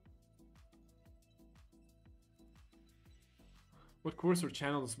 What course or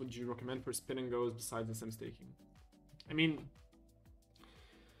channels would you recommend for spin and goes besides SM staking? I mean,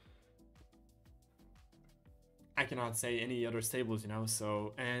 I cannot say any other stables, you know,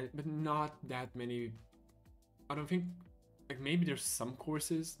 so, but not that many. I don't think, like maybe there's some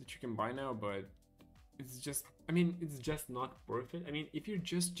courses that you can buy now, but it's just, I mean, it's just not worth it. I mean, if you're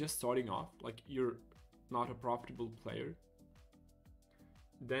just starting off, like you're not a profitable player,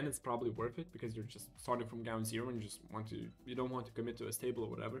 then it's probably worth it because you're just starting from ground zero and you don't want to commit to a stable or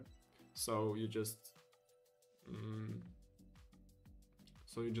whatever. So you just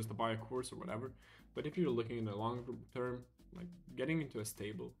buy a course or whatever. But if you're looking in the long term, like getting into a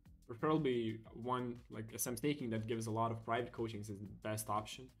stable, preferably one like SM staking that gives a lot of private coachings is the best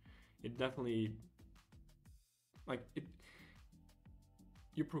option. It definitely, like it,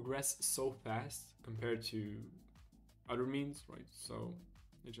 you progress so fast compared to other means, right? So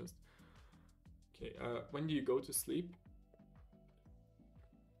it just, okay, when do you go to sleep?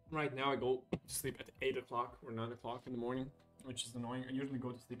 Right now I go to sleep at 8 o'clock or 9 o'clock in the morning, which is annoying. I usually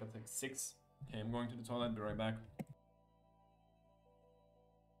go to sleep at like 6. Okay, I'm going to the toilet, be right back.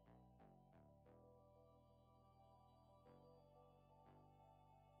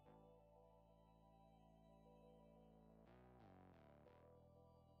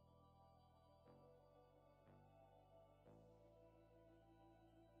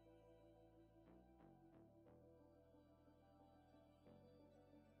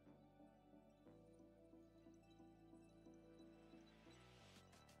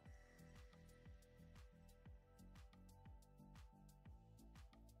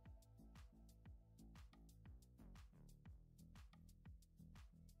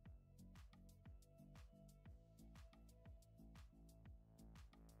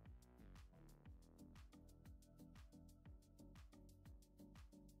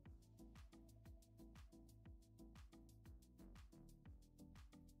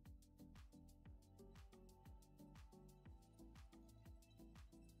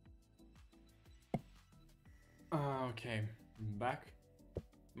 Okay, back.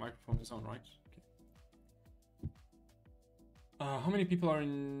 Microphone is on, right? Okay. How many people are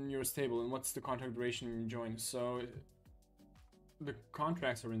in your stable, and what's the contract duration when you join? So the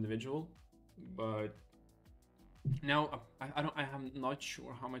contracts are individual, but now I'm not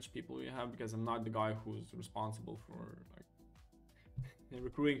sure how much people we have because I'm not the guy who's responsible for like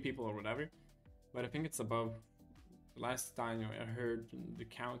recruiting people or whatever. But I think it's above. Last time I heard the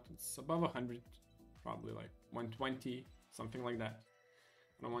count, it's above 100, probably like 120, something like that.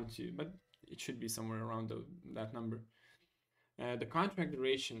 I don't want to, but it should be somewhere around that number. The contract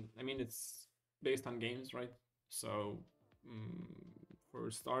duration, I mean, it's based on games, right? So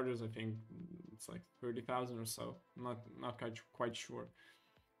for starters, I think it's like 30,000 or so. I'm not quite sure.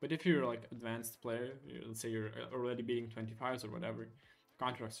 But if you're like advanced player, let's say you're already beating 25s or whatever,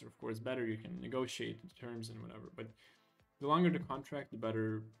 contracts are of course better. You can negotiate the terms and whatever. But the longer the contract, the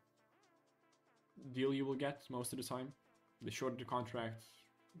better deal you will get most of the time. The shorter the contract,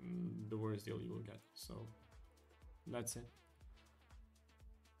 the worse deal you will get. So that's it.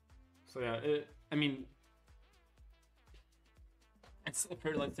 So yeah, I mean, it's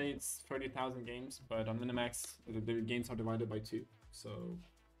let's say it's 30,000 games, but on Minimax the games are divided by 2, so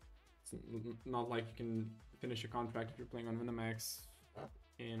it's not like you can finish a contract if you're playing on Minimax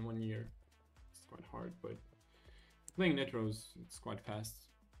in 1 year. It's quite hard, but playing Nitros, it's quite fast.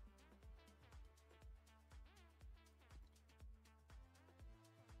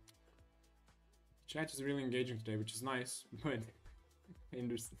 Chat is really engaging today, which is nice, but I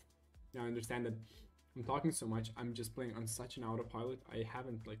understand that I'm talking so much. I'm just playing on such an autopilot. I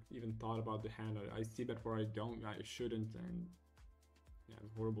haven't like even thought about the hand. I see that where I shouldn't, and yeah,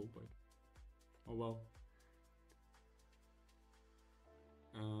 it's horrible, but oh well.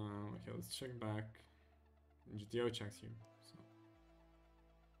 Okay, let's check back. GTO checks here. So.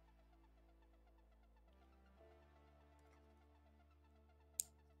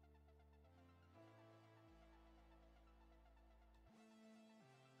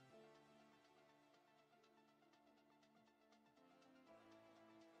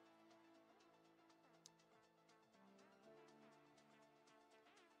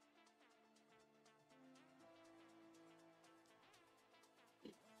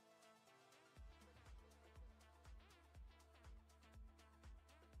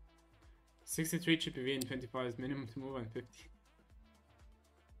 63 GPV and 25 is minimum to move on 50.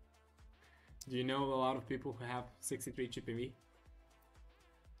 Do you know a lot of people who have 63 GPV?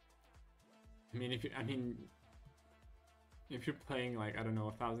 I mean, if you're playing like, I don't know,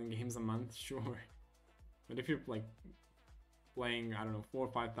 1,000 games a month, sure. But if you're like playing, I don't know, 4,000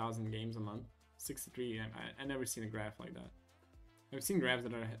 or 5,000 games a month, 63, I never seen a graph like that. I've seen graphs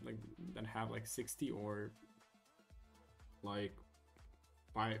that are like that have like 60 or like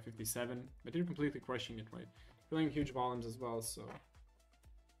 557, but you're completely crushing it, right? Playing huge volumes as well, so.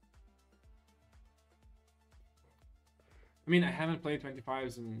 I mean, I haven't played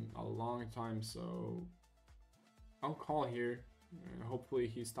 25s in a long time, so I'll call here. Hopefully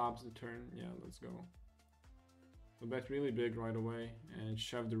he stops the turn. Yeah, let's go. So bet really big right away and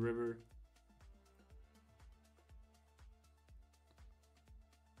shove the river.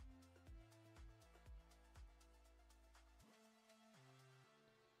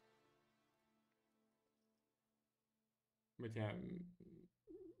 But yeah,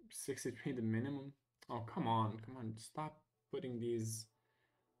 63 the minimum. Oh, come on, stop putting these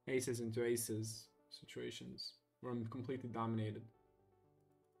aces into aces situations where I'm completely dominated.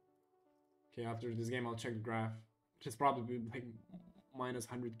 Okay, after this game I'll check the graph, which is probably like minus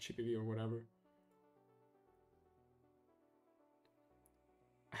 100 GPV or whatever.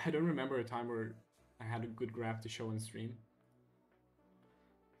 I don't remember a time where I had a good graph to show on stream.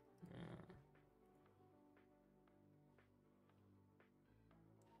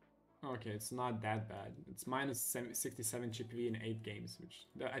 Okay, it's not that bad. It's minus 67 GPV in 8 games, which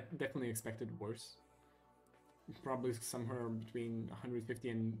I definitely expected worse. Probably somewhere between 150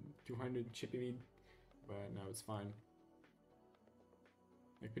 and 200 GPV, but no, it's fine.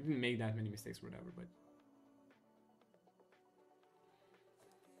 Like, we didn't make that many mistakes or whatever, but...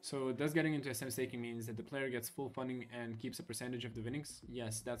 So, does getting into SM staking means that the player gets full funding and keeps a percentage of the winnings?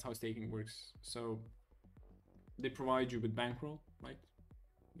 Yes, that's how staking works. So, they provide you with bankroll, right?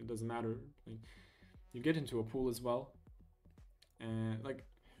 It doesn't matter. Like, you get into a pool as well. Like,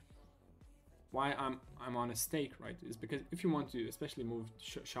 why I'm on a stake, right? Is because if you want to, especially move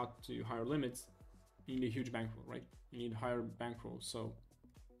shot to higher limits, you need a huge bankroll, right? You need higher bankroll. So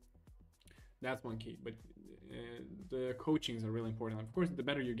that's one key. But the coachings are really important. Of course, the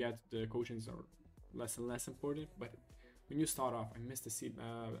better you get, the coachings are less and less important. But when you start off, I missed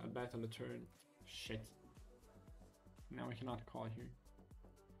a bet on the turn. Shit. Now I cannot call here.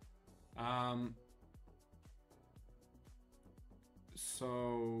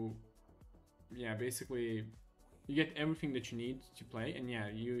 So yeah, basically you get everything that you need to play, and yeah,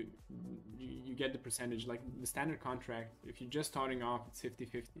 you get the percentage. Like the standard contract, if you're just starting off, it's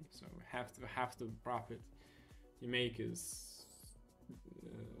 50-50, so half the profit you make is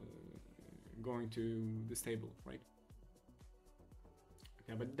going to the stable, right?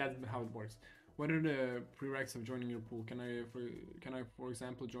 Okay, but that's how it works. What are the prereqs of joining your pool? Can I, for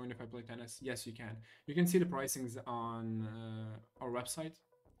example, join if I play tennis? Yes, you can. You can see the pricings on our website.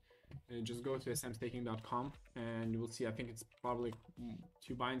 Just go to smstaking.com and you will see. I think it's probably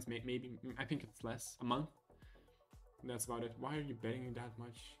 2 binds, maybe. I think it's less, a month. That's about it. Why are you betting that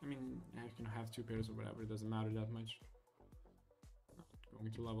much? I mean, you can have 2 pairs or whatever. It doesn't matter that much. Not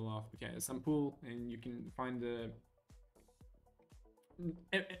going to level off. But yeah, some pool, and you can find the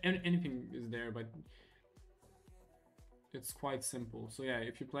anything is there, but it's quite simple. So yeah,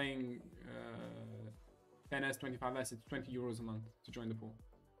 if you're playing 10s, 25s, it's 20 euros a month to join the pool,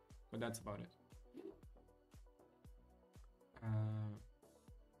 but that's about it.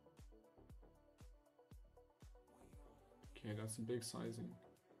 Okay, that's a big sizing.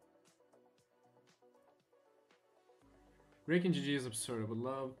 Breaking GG is absurd. I would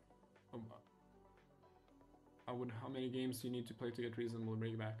love. How many games do you need to play to get reasonable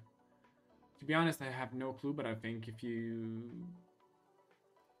break back? To be honest, I have no clue, but I think if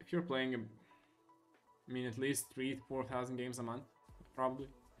you're playing, I mean, at least 3,000-4,000 games a month, probably.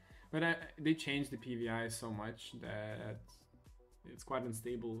 But they changed the PVI so much that it's quite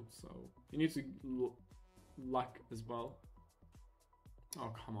unstable, so you need to luck as well.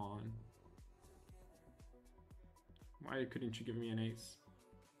 Oh, come on. Why couldn't you give me an ace?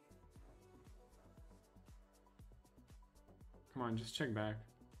 Come on, just check back.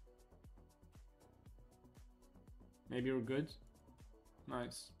 Maybe we're good.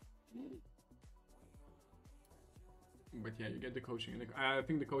 Nice. But yeah, you get the coaching. I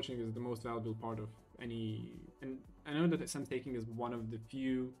think the coaching is the most valuable part of any. And I know that SM Staking is one of the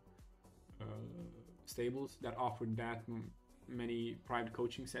few stables that offer that many private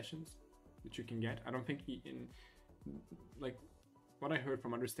coaching sessions that you can get. I don't think in like what I heard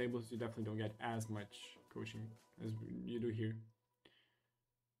from other stables, you definitely don't get as much coaching as you do here.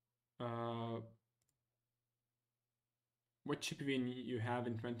 What chip you have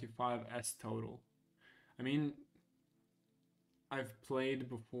in 25S total? I mean, I've played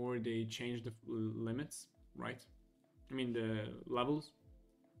before they changed the limits, right? I mean the levels.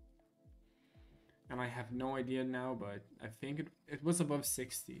 And I have no idea now, but I think it was above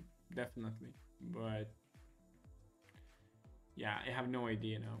 60, definitely. But yeah, I have no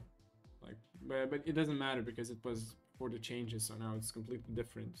idea now. Like, but it doesn't matter because it was for the changes, so now it's completely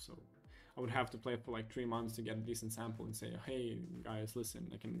different. So I would have to play for like 3 months to get a decent sample and say, hey guys, listen,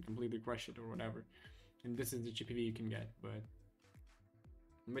 I can completely crush it or whatever. And this is the GPV you can get, but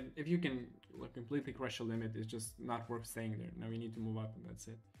if you can like completely crush a limit, it's just not worth staying there. Now you need to move up, and that's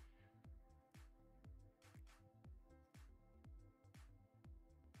it.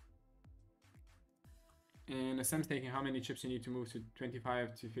 And SM Staking, how many chips you need to move to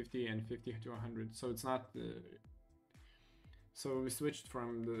 25 to 50 and 50 to 100. So it's not the. So we switched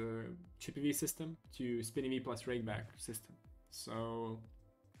from the ChipEV system to SpinEV plus rakeback system. So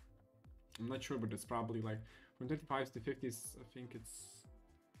I'm not sure, but it's probably like from 25s to 50s. I think it's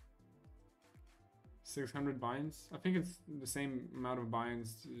 600 binds. I think it's the same amount of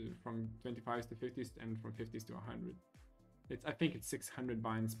binds from 25s to 50s and from 50s to 100. I think it's 600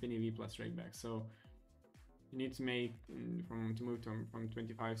 binds SpinEV plus rakeback. So you need to make from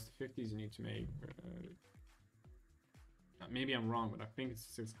 25s to 50s. You need to make. Maybe I'm wrong, but I think it's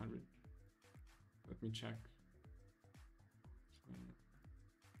 600. Let me check.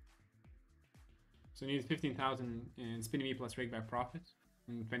 So you need 15,000 in SpinEV plus rakeback profit,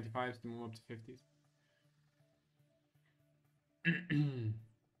 and 25s to move up to 50s.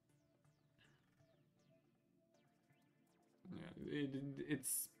 Yeah,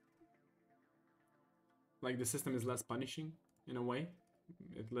 it's like the system is less punishing in a way.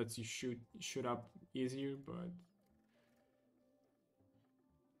 It lets you shoot up easier, but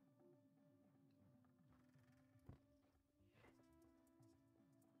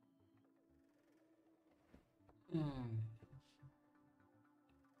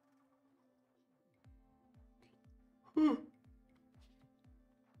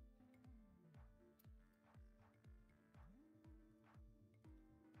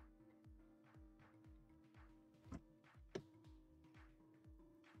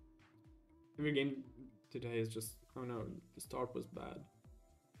every game today is just, oh no, the start was bad.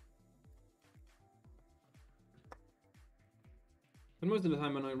 most of the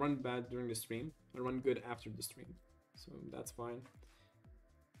time when I run bad during the stream, I run good after the stream. So that's fine.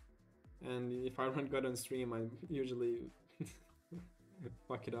 And if I run good on stream, I usually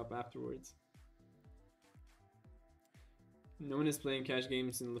fuck it up afterwards. No one is playing cash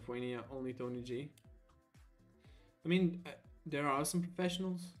games in Lithuania, only Tony G. I mean, there are some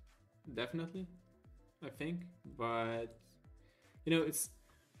professionals, definitely, I think, but you know, it's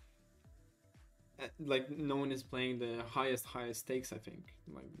like no one is playing the highest stakes, I think,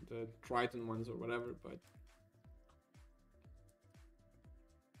 like the Triton ones or whatever. But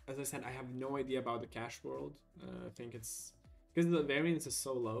as I said, I have no idea about the cash world. I think it's because the variance is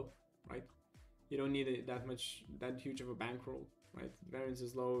so low, right? You don't need that huge of a bankroll, right? The variance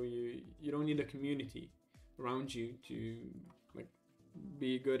is low. You don't need a community around you to like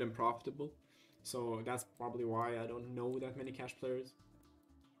be good and profitable. So that's probably why I don't know that many cash players.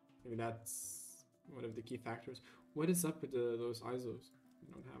 Maybe that's one of the key factors. What is up with those ISOs?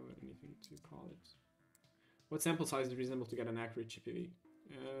 I don't have anything to call it. What sample size is reasonable to get an accurate GPV?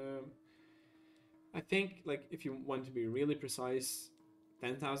 I think like if you want to be really precise,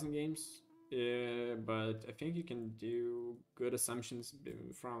 10,000 games. But I think you can do good assumptions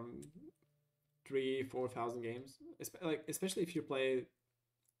from 3,000-4,000 games. Especially if you play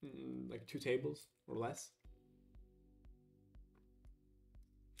like 2 tables or less.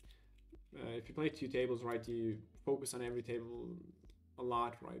 If you play 2 tables, right, you focus on every table a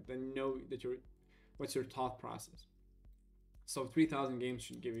lot, right? Then you know that what's your thought process. So 3,000 games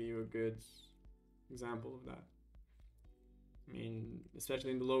should give you a good example of that. I mean,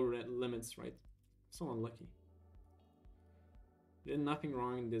 especially in the lower limits, right? So unlucky. Did nothing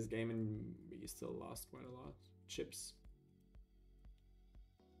wrong in this game and we still lost quite a lot. Chips.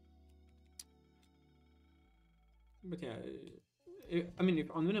 But yeah, I mean, if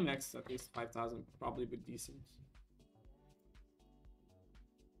on Winamax at least 5,000 probably would be decent.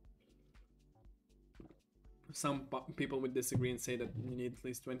 Some people would disagree and say that you need at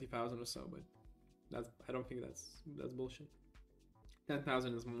least 20,000 or so, but I don't think that's bullshit.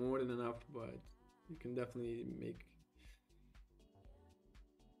 10,000 is more than enough, but you can definitely make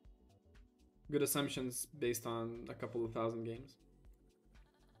good assumptions based on a couple of thousand games.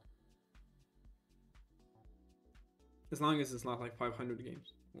 As long as it's not like 500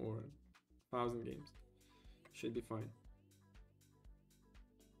 games or 1,000 games, should be fine.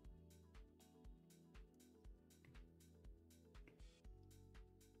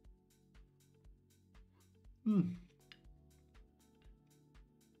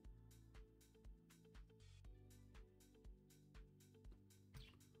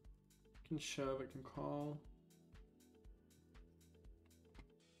 I can shove, I can call.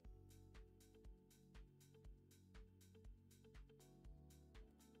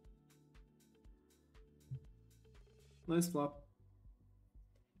 Nice flop.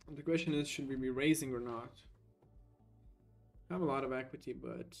 The question is, should we be raising or not? I have a lot of equity,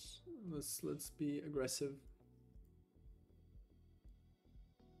 but let's be aggressive.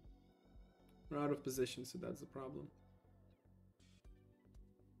 We're out of position, so that's the problem.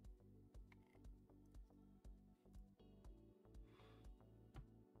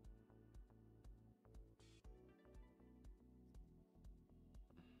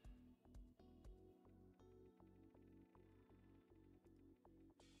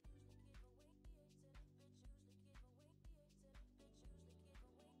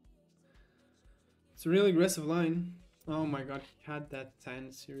 It's a really aggressive line. Oh my god, he had that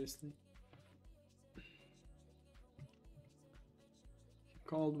 10, seriously. He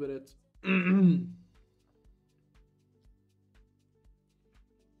called with it.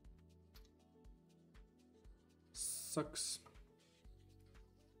 Sucks.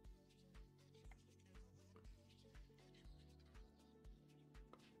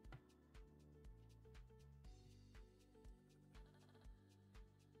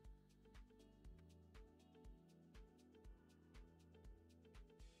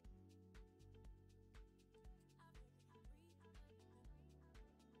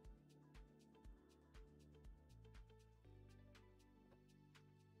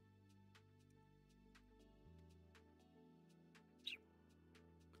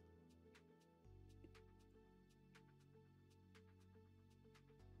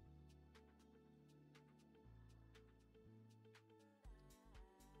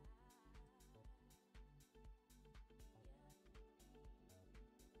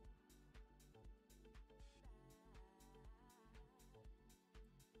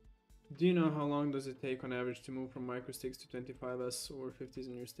 Do you know how long does it take on average to move from microsticks to 25s or 50s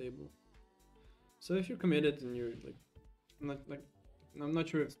in your stable? So if you're committed and you're like, I'm not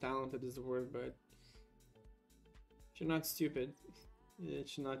sure if talented is the word, but if you're not stupid, It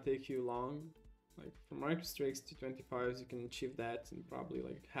should not take you long. Like from micro streaks to 25s, you can achieve that in probably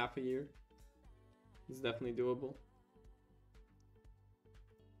like half a year. It's definitely doable.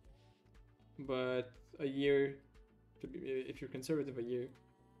 But a year, to be, if you're conservative, a year,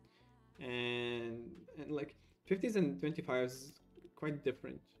 and like 50s and 25s is quite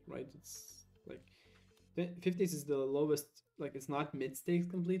different, right? It's like 50s is the lowest, like it's not mid stakes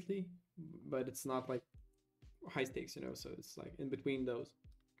completely, but it's not like high stakes, you know, so it's like in between those.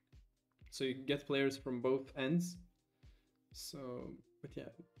 So you can get players from both ends. So, but yeah,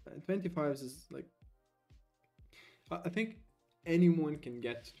 25s is like, I think anyone can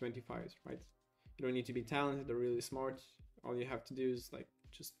get to 25s, right? You don't need to be talented or really smart. All you have to do is like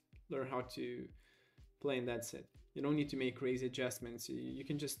just learn how to play in that set. You don't need to make crazy adjustments. You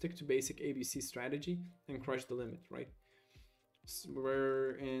can just stick to basic ABC strategy and crush the limit, right? So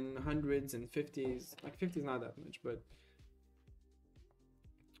we're in hundreds and 50s, like 50s not that much, but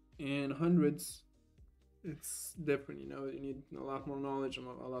in hundreds it's different, you know. You need a lot more knowledge, a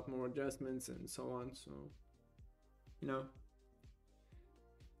lot more adjustments and so on. So, you know,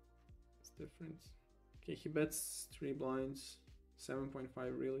 it's different. Okay, he bets 3 blinds,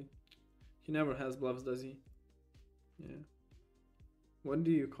 7.5 really. He never has bluffs, does he? Yeah. What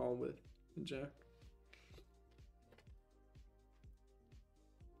do you call with the jack?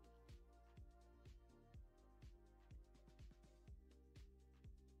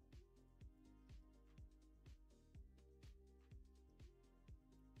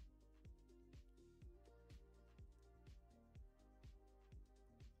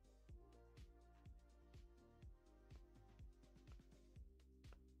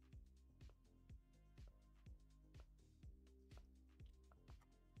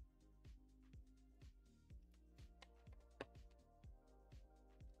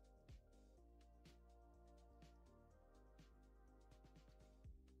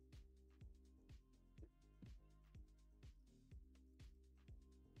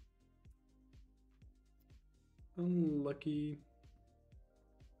 Unlucky.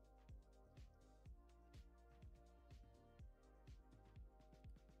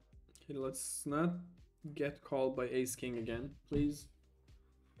 Okay, let's not get called by ace king again, please.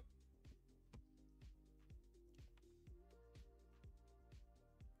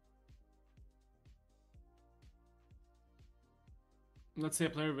 Let's say a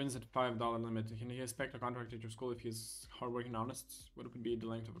player wins at $5 limit. Can he expect a contract at your school if he's hardworking and honest? What would be the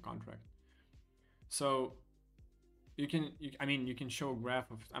length of a contract? So I mean, you can show a graph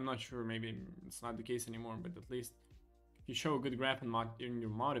of, I'm not sure, maybe it's not the case anymore, but at least if you show a good graph and you're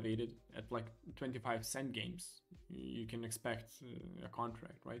motivated at like 25-cent games, you can expect a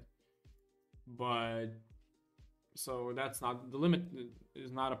contract, right? But so that's not, the limit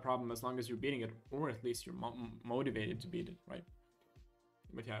is not a problem as long as you're beating it, or at least you're motivated to beat it, right?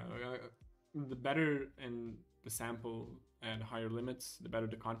 But yeah, the better and the sample and higher limits, the better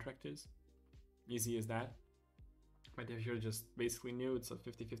the contract is. Easy as that. But if you're just basically new, it's a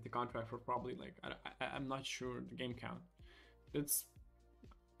 50-50 contract for probably like, I'm not sure the game count. It's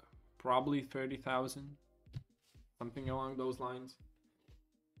probably 30,000, something along those lines.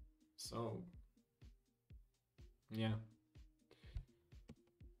 So, yeah.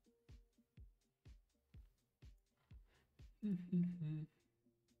 Mm-hmm.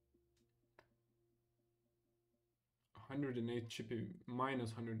 108 chippy, minus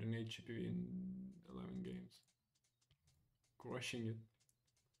 108 chippy in 11 games. Crushing it.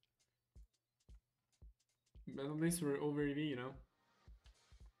 But at least we're over EV, you know?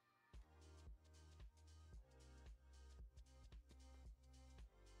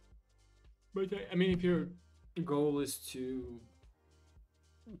 But I mean, if your goal is to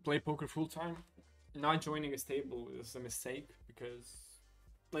play poker full time, not joining a stable is a mistake because,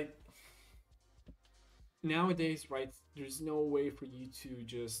 like, nowadays, right, there's no way for you to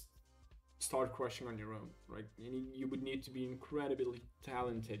just start crushing on your own, right? You would need to be incredibly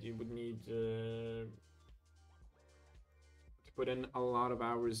talented. You would need to put in a lot of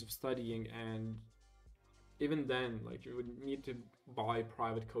hours of studying, and even then, like, you would need to buy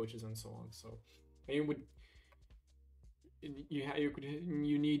private coaches and so on. So, and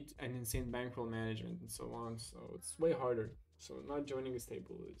you need an insane bankroll management and so on. So it's way harder. So not joining a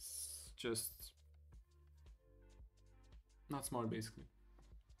stable is just not smart, basically.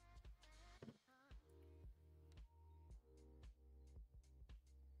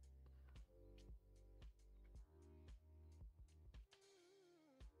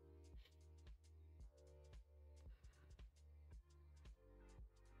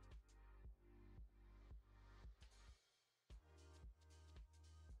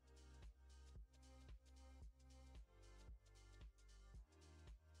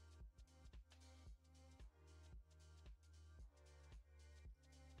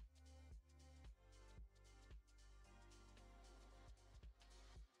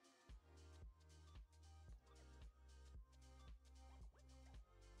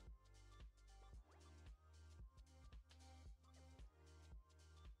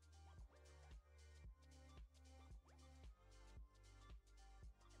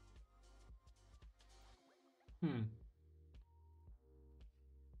 Hmm.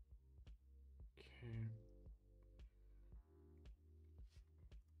 Okay.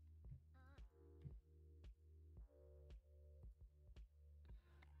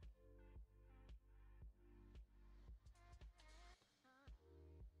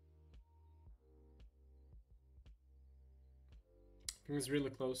 I think it's really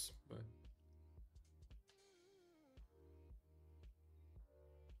close, but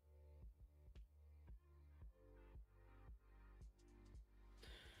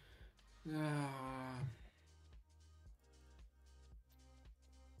uh,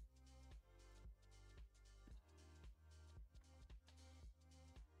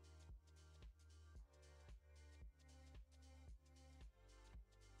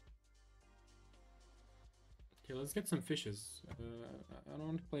 okay, let's get some fishes. I don't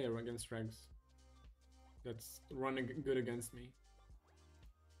want to play against Regs. That's running good against me.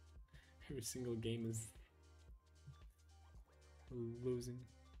 Every single game is losing.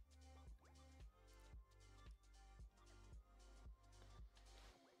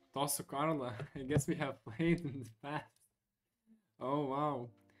 Tosso Carla, I guess we have played in the past. Oh wow,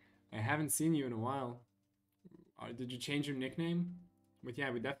 I haven't seen you in a while. Did you change your nickname? But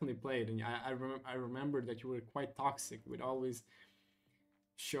yeah, we definitely played, and I remember that you were quite toxic. We'd always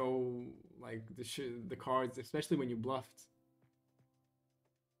show like the cards, especially when you bluffed.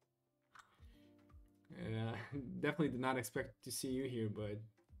 Definitely did not expect to see you here, but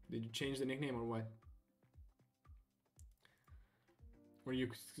did you change the nickname or what? Or you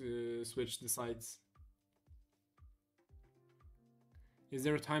switch the sites? Is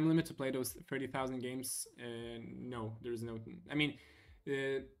there a time limit to play those 30,000 games? No, there's no. I mean,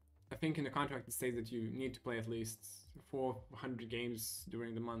 I think in the contract it states that you need to play at least 400 games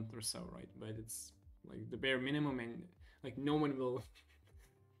during the month or so, right? But it's like the bare minimum, and like no one will.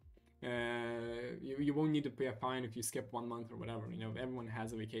 You won't need to pay a fine if you skip 1 month or whatever. You know, everyone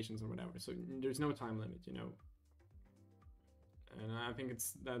has a vacations or whatever, so there's no time limit. You know, and I think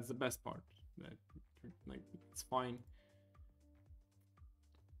that's the best part. That like it's fine.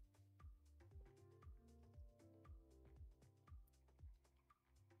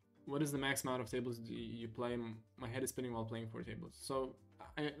 What is the max amount of tables do you play? My head is spinning while playing 4 tables. So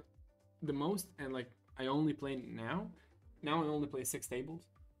I, the most, and like I only play now. Now I only play 6 tables.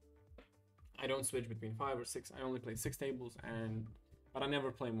 I don't switch between 5 or 6. I only play 6 tables, and but I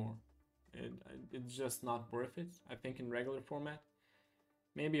never play more. It's just not worth it. I think in regular format.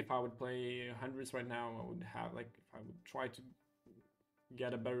 Maybe if I would play hundreds right now, I would have like if I would try to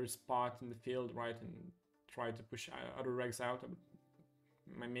get a better spot in the field, right, and try to push other regs out. I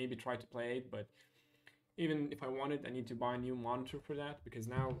would maybe try to play 8, but even if I wanted, I need to buy a new monitor for that because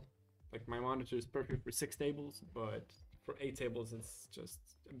now, like my monitor is perfect for 6 tables, but for 8 tables, it's just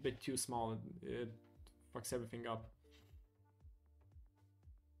a bit too small. It fucks everything up.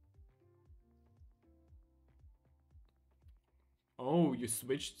 Oh, you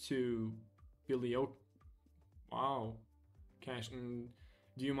switched to Billy Oak. Wow, Cash. And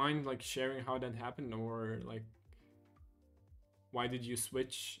do you mind like sharing how that happened, or like why did you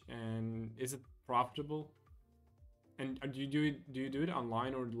switch, and is it profitable? And do you do it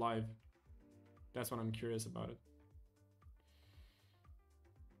online or live? That's what I'm curious about it.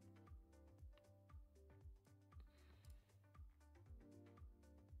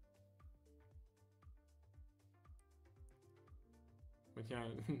 But yeah,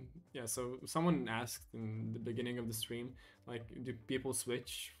 yeah. So someone asked in the beginning of the stream, like, do people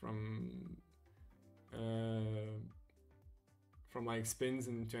switch uh, from like spins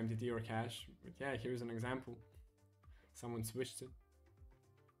into MTT or cash? But yeah, here's an example. Someone switched it.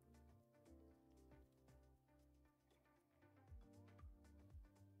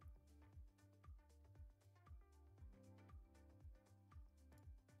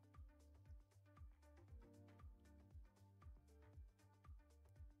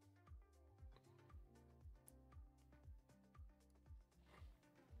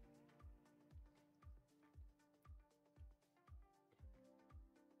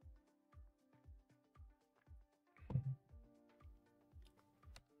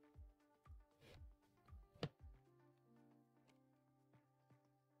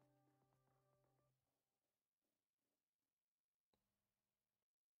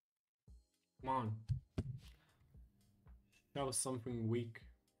 Come on, that was something weak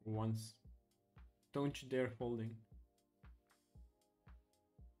for once. Don't you dare folding.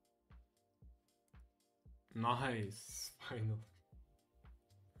 Nice, final.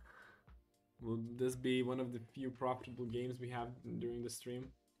 Will this be one of the few profitable games we have during the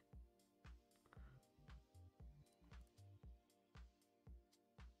stream?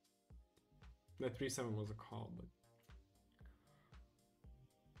 That 3-7 was a call, but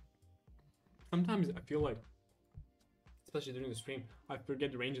sometimes I feel like, especially during the stream, I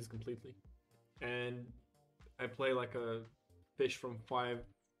forget the ranges completely, and I play like a fish from 5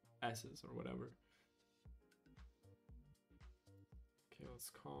 S's or whatever. Okay, let's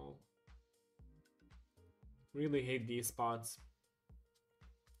call. Really hate these spots,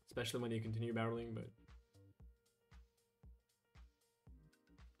 especially when you continue barreling, but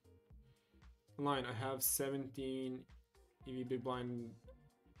line, I have 17 EV big blind,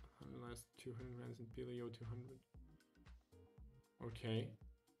 100 last 200 rands in Paleo 200. Okay.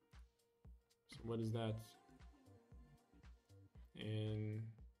 So what is that in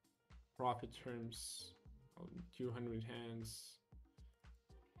profit terms? 200 hands.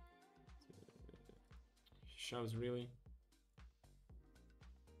 Shoves really.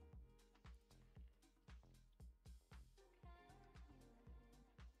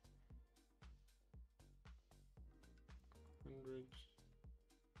 $100.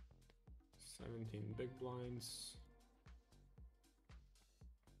 17 big blinds.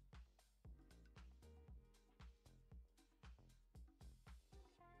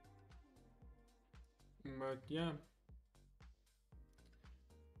 But yeah.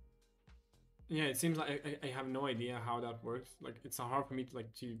 Yeah, it seems like I have no idea how that works. Like, it's so hard for me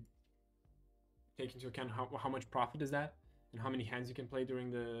to take into account how much profit is that and how many hands you can play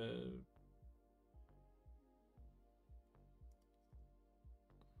during the.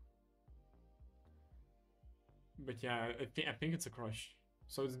 But yeah, I think it's a crush.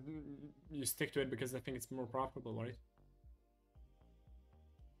 So you stick to it because I think it's more profitable, right?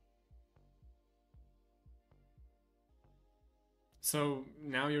 So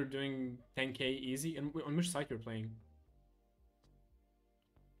now you're doing 10k easy, and on which site you're playing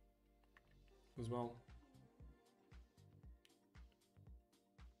as well.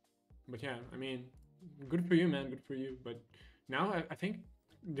 But yeah, I mean, good for you, man. Good for you. But now I think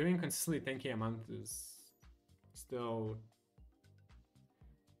doing consistently 10k a month is still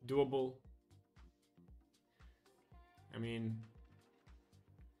doable. I mean,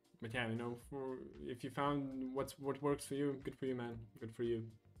 but yeah, you know, for if you found what works for you, good for you, man. Good for you.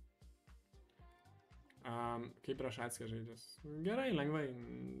 Kaip rašat žaidžias? Gerai, lengvai,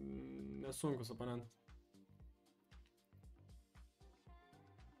 nesunkus oponentas.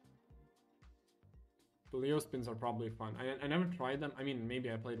 The Leo spins are probably fun. I never tried them. I mean,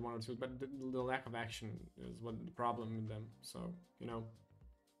 maybe I played one or two, but the lack of action is what the problem with them. So, you know,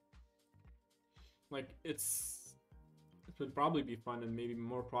 like it would probably be fun and maybe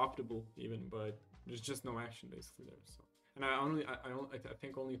more profitable even, but there's just no action basically there. So, and I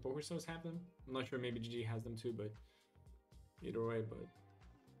think only poker stars have them. I'm not sure, maybe GG has them too, but either way, but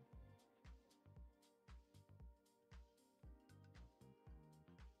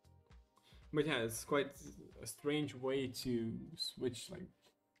yeah, it's quite a strange way to switch. Like,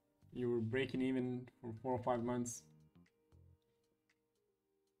 you were breaking even for 4 or 5 months.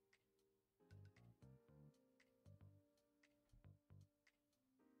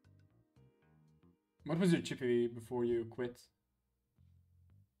 What was your chippy before you quit?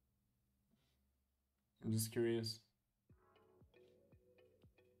 I'm just curious.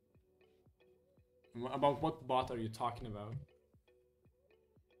 About what bot are you talking about?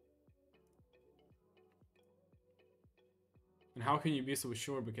 And how can you be so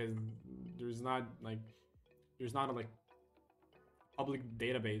sure? Because there's not a like public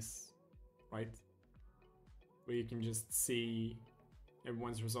database, right? Where you can just see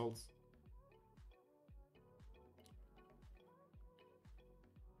everyone's results.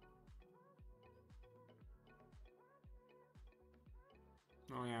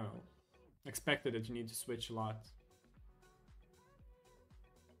 Oh yeah, well, expected that you need to switch a lot.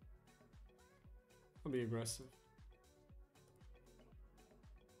 I'll be aggressive.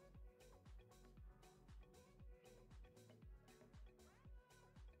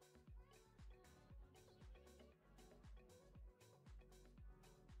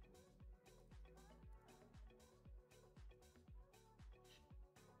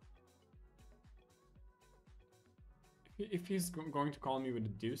 If he's going to call me with a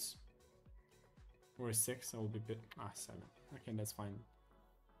deuce or a 6, I will be a bit. 7. Okay, that's fine.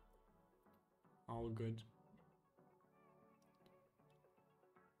 All good.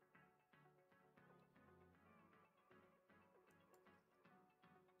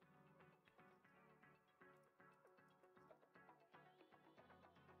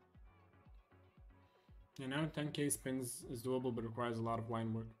 You know, 10k spins is doable, but requires a lot of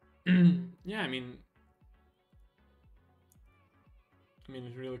line work. Yeah, I mean,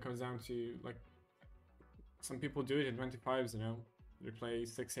 it really comes down to, like, some people do it in 25s, you know. They play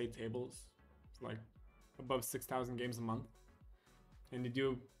 6-8 tables like above 6,000 games a month, and they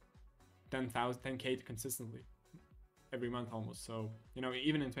do 10,000, 10K consistently every month almost. So, you know,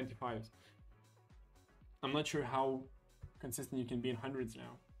 even in 25s, I'm not sure how consistent you can be in hundreds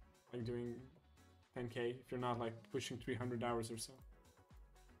now, like doing 10K if you're not like pushing 300 hours or so.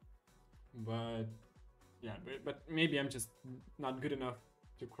 But yeah, but maybe I'm just not good enough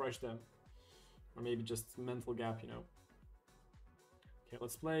to crush them, or maybe just mental gap, you know. Okay,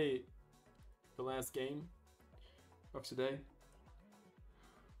 let's play the last game of today.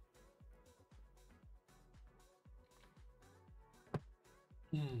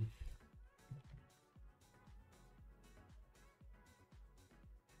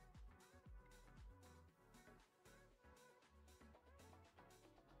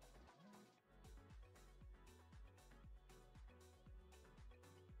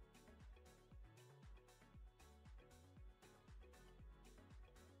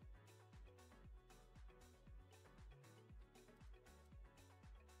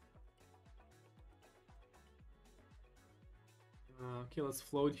 Okay, let's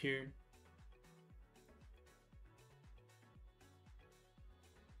float here.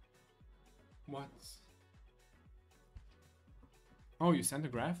 What? Oh, you sent a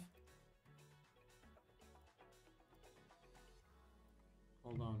graph?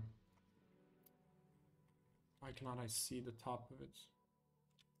 Hold on. Why cannot I see the top of it?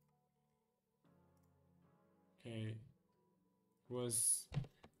 Okay. It was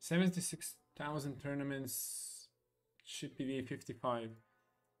 76,000 tournaments, ship PV 55.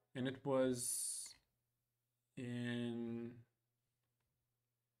 And it was in...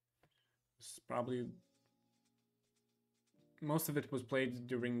 It's probably... Most of it was played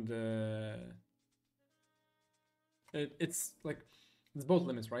during the... It's like... It's both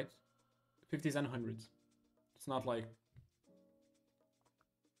limits, right? 50s and 100s. It's not like...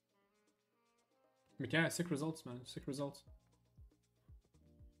 But yeah, sick results, man. Sick results.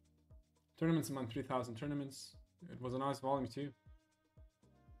 Tournaments among 3,000 tournaments. It was a nice volume too.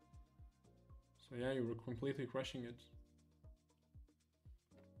 So yeah, you were completely crushing it.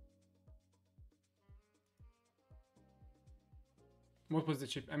 What was the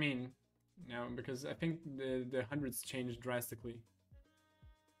chip? I mean, no, because I think the hundreds changed drastically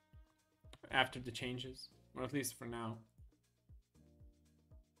after the changes, or at least for now.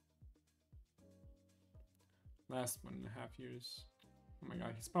 Last 1.5 years. Oh my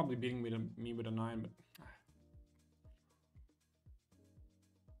god, he's probably beating me with a 9, but...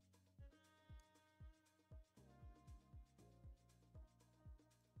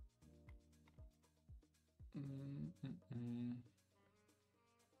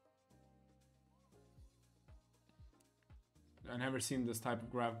 I never seen this type of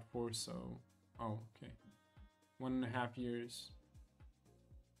graph before, so... Oh, okay. 1.5 years.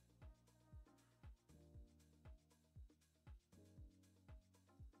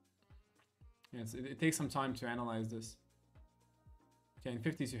 Yes, it takes some time to analyze this. Okay, in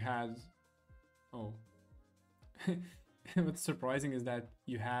 50s you had... Oh. What's surprising is that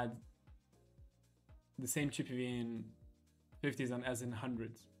you had the same GPV in 50s as in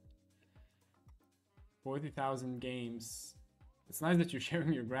 100s. 40,000 games. It's nice that you're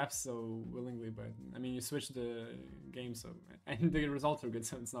sharing your graphs so willingly, but I mean, you switched the game, so... And the results are good,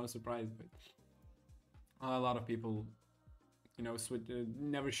 so it's not a surprise, but... A lot of people, you know,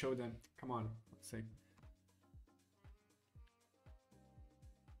 never show them. Come on, let's say.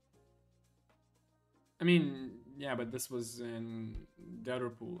 I mean, yeah, but this was in the other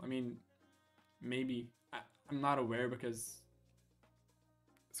pool. I mean, maybe. I'm not aware because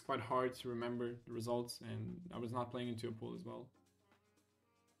it's quite hard to remember the results, and I was not playing into a pool as well.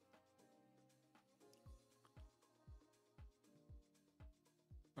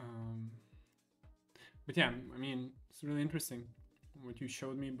 But yeah, I mean, it's really interesting what you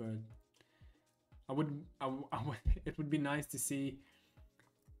showed me, but I would it would be nice to see.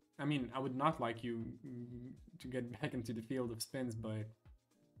 I mean, I would not like you to get back into the field of spins, but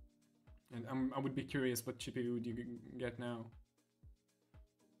I would be curious what chippy would you get now.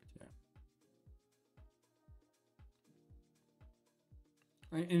 But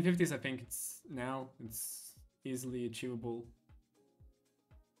yeah, in 50s, I think it's easily achievable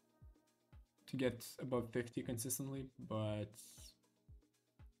to get above 50 consistently, but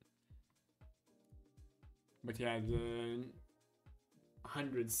yeah, the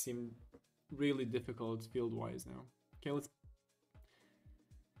hundreds seem really difficult field-wise now. Okay,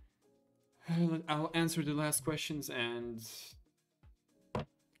 I'll answer the last questions and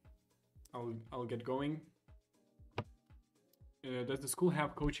I'll get going. Does the school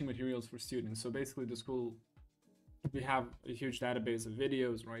have coaching materials for students? So basically, the school, we have a huge database of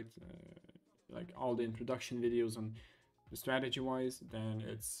videos, right? like all the introduction videos on the strategy wise. Then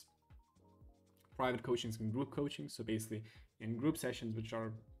it's private coachings and group coaching. So basically in group sessions, which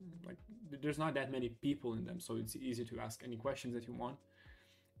are like, there's not that many people in them, so it's easy to ask any questions that you want.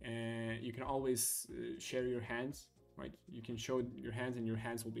 And you can always share your hands, right? You can show your hands and your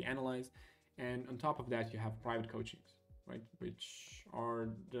hands will be analyzed. And on top of that, you have private coachings, right? Which are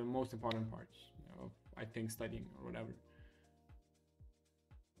the most important parts of, I think, studying or whatever.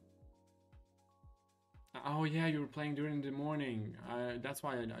 Oh yeah, you were playing during the morning. That's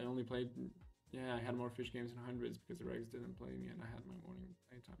why I only played. Yeah, I had more fish games in hundreds because the regs didn't play me, and I had my morning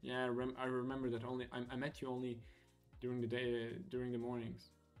playtime. Yeah, I remember that only I met you only during the day, during the mornings.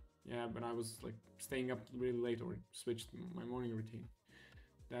 Yeah, but I was like staying up really late or switched my morning routine.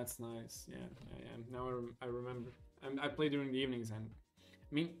 That's nice. Yeah, I am. Now I remember. I play during the evenings, and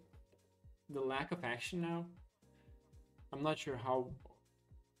I mean the lack of action now. I'm not sure how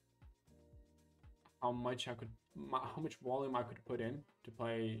much I could how much volume I could put in to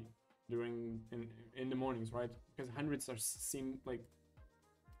play during in the mornings, right? Because hundreds are seem like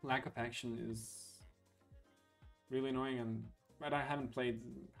lack of action is really annoying, and but I haven't played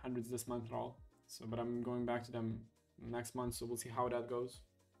hundreds this month at all. So, but I'm going back to them next month, so we'll see how that goes.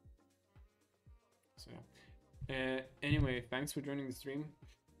 So yeah. Anyway, thanks for joining the stream.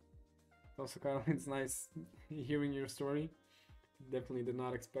 Also, Kyle, it's nice hearing your story. Definitely did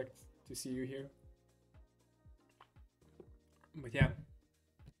not expect to see you here. But yeah,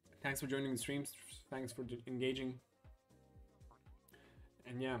 thanks for joining the streams. Thanks for engaging.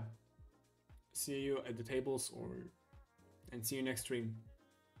 And yeah, see you at the tables and see you next stream.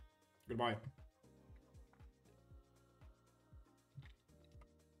 Goodbye.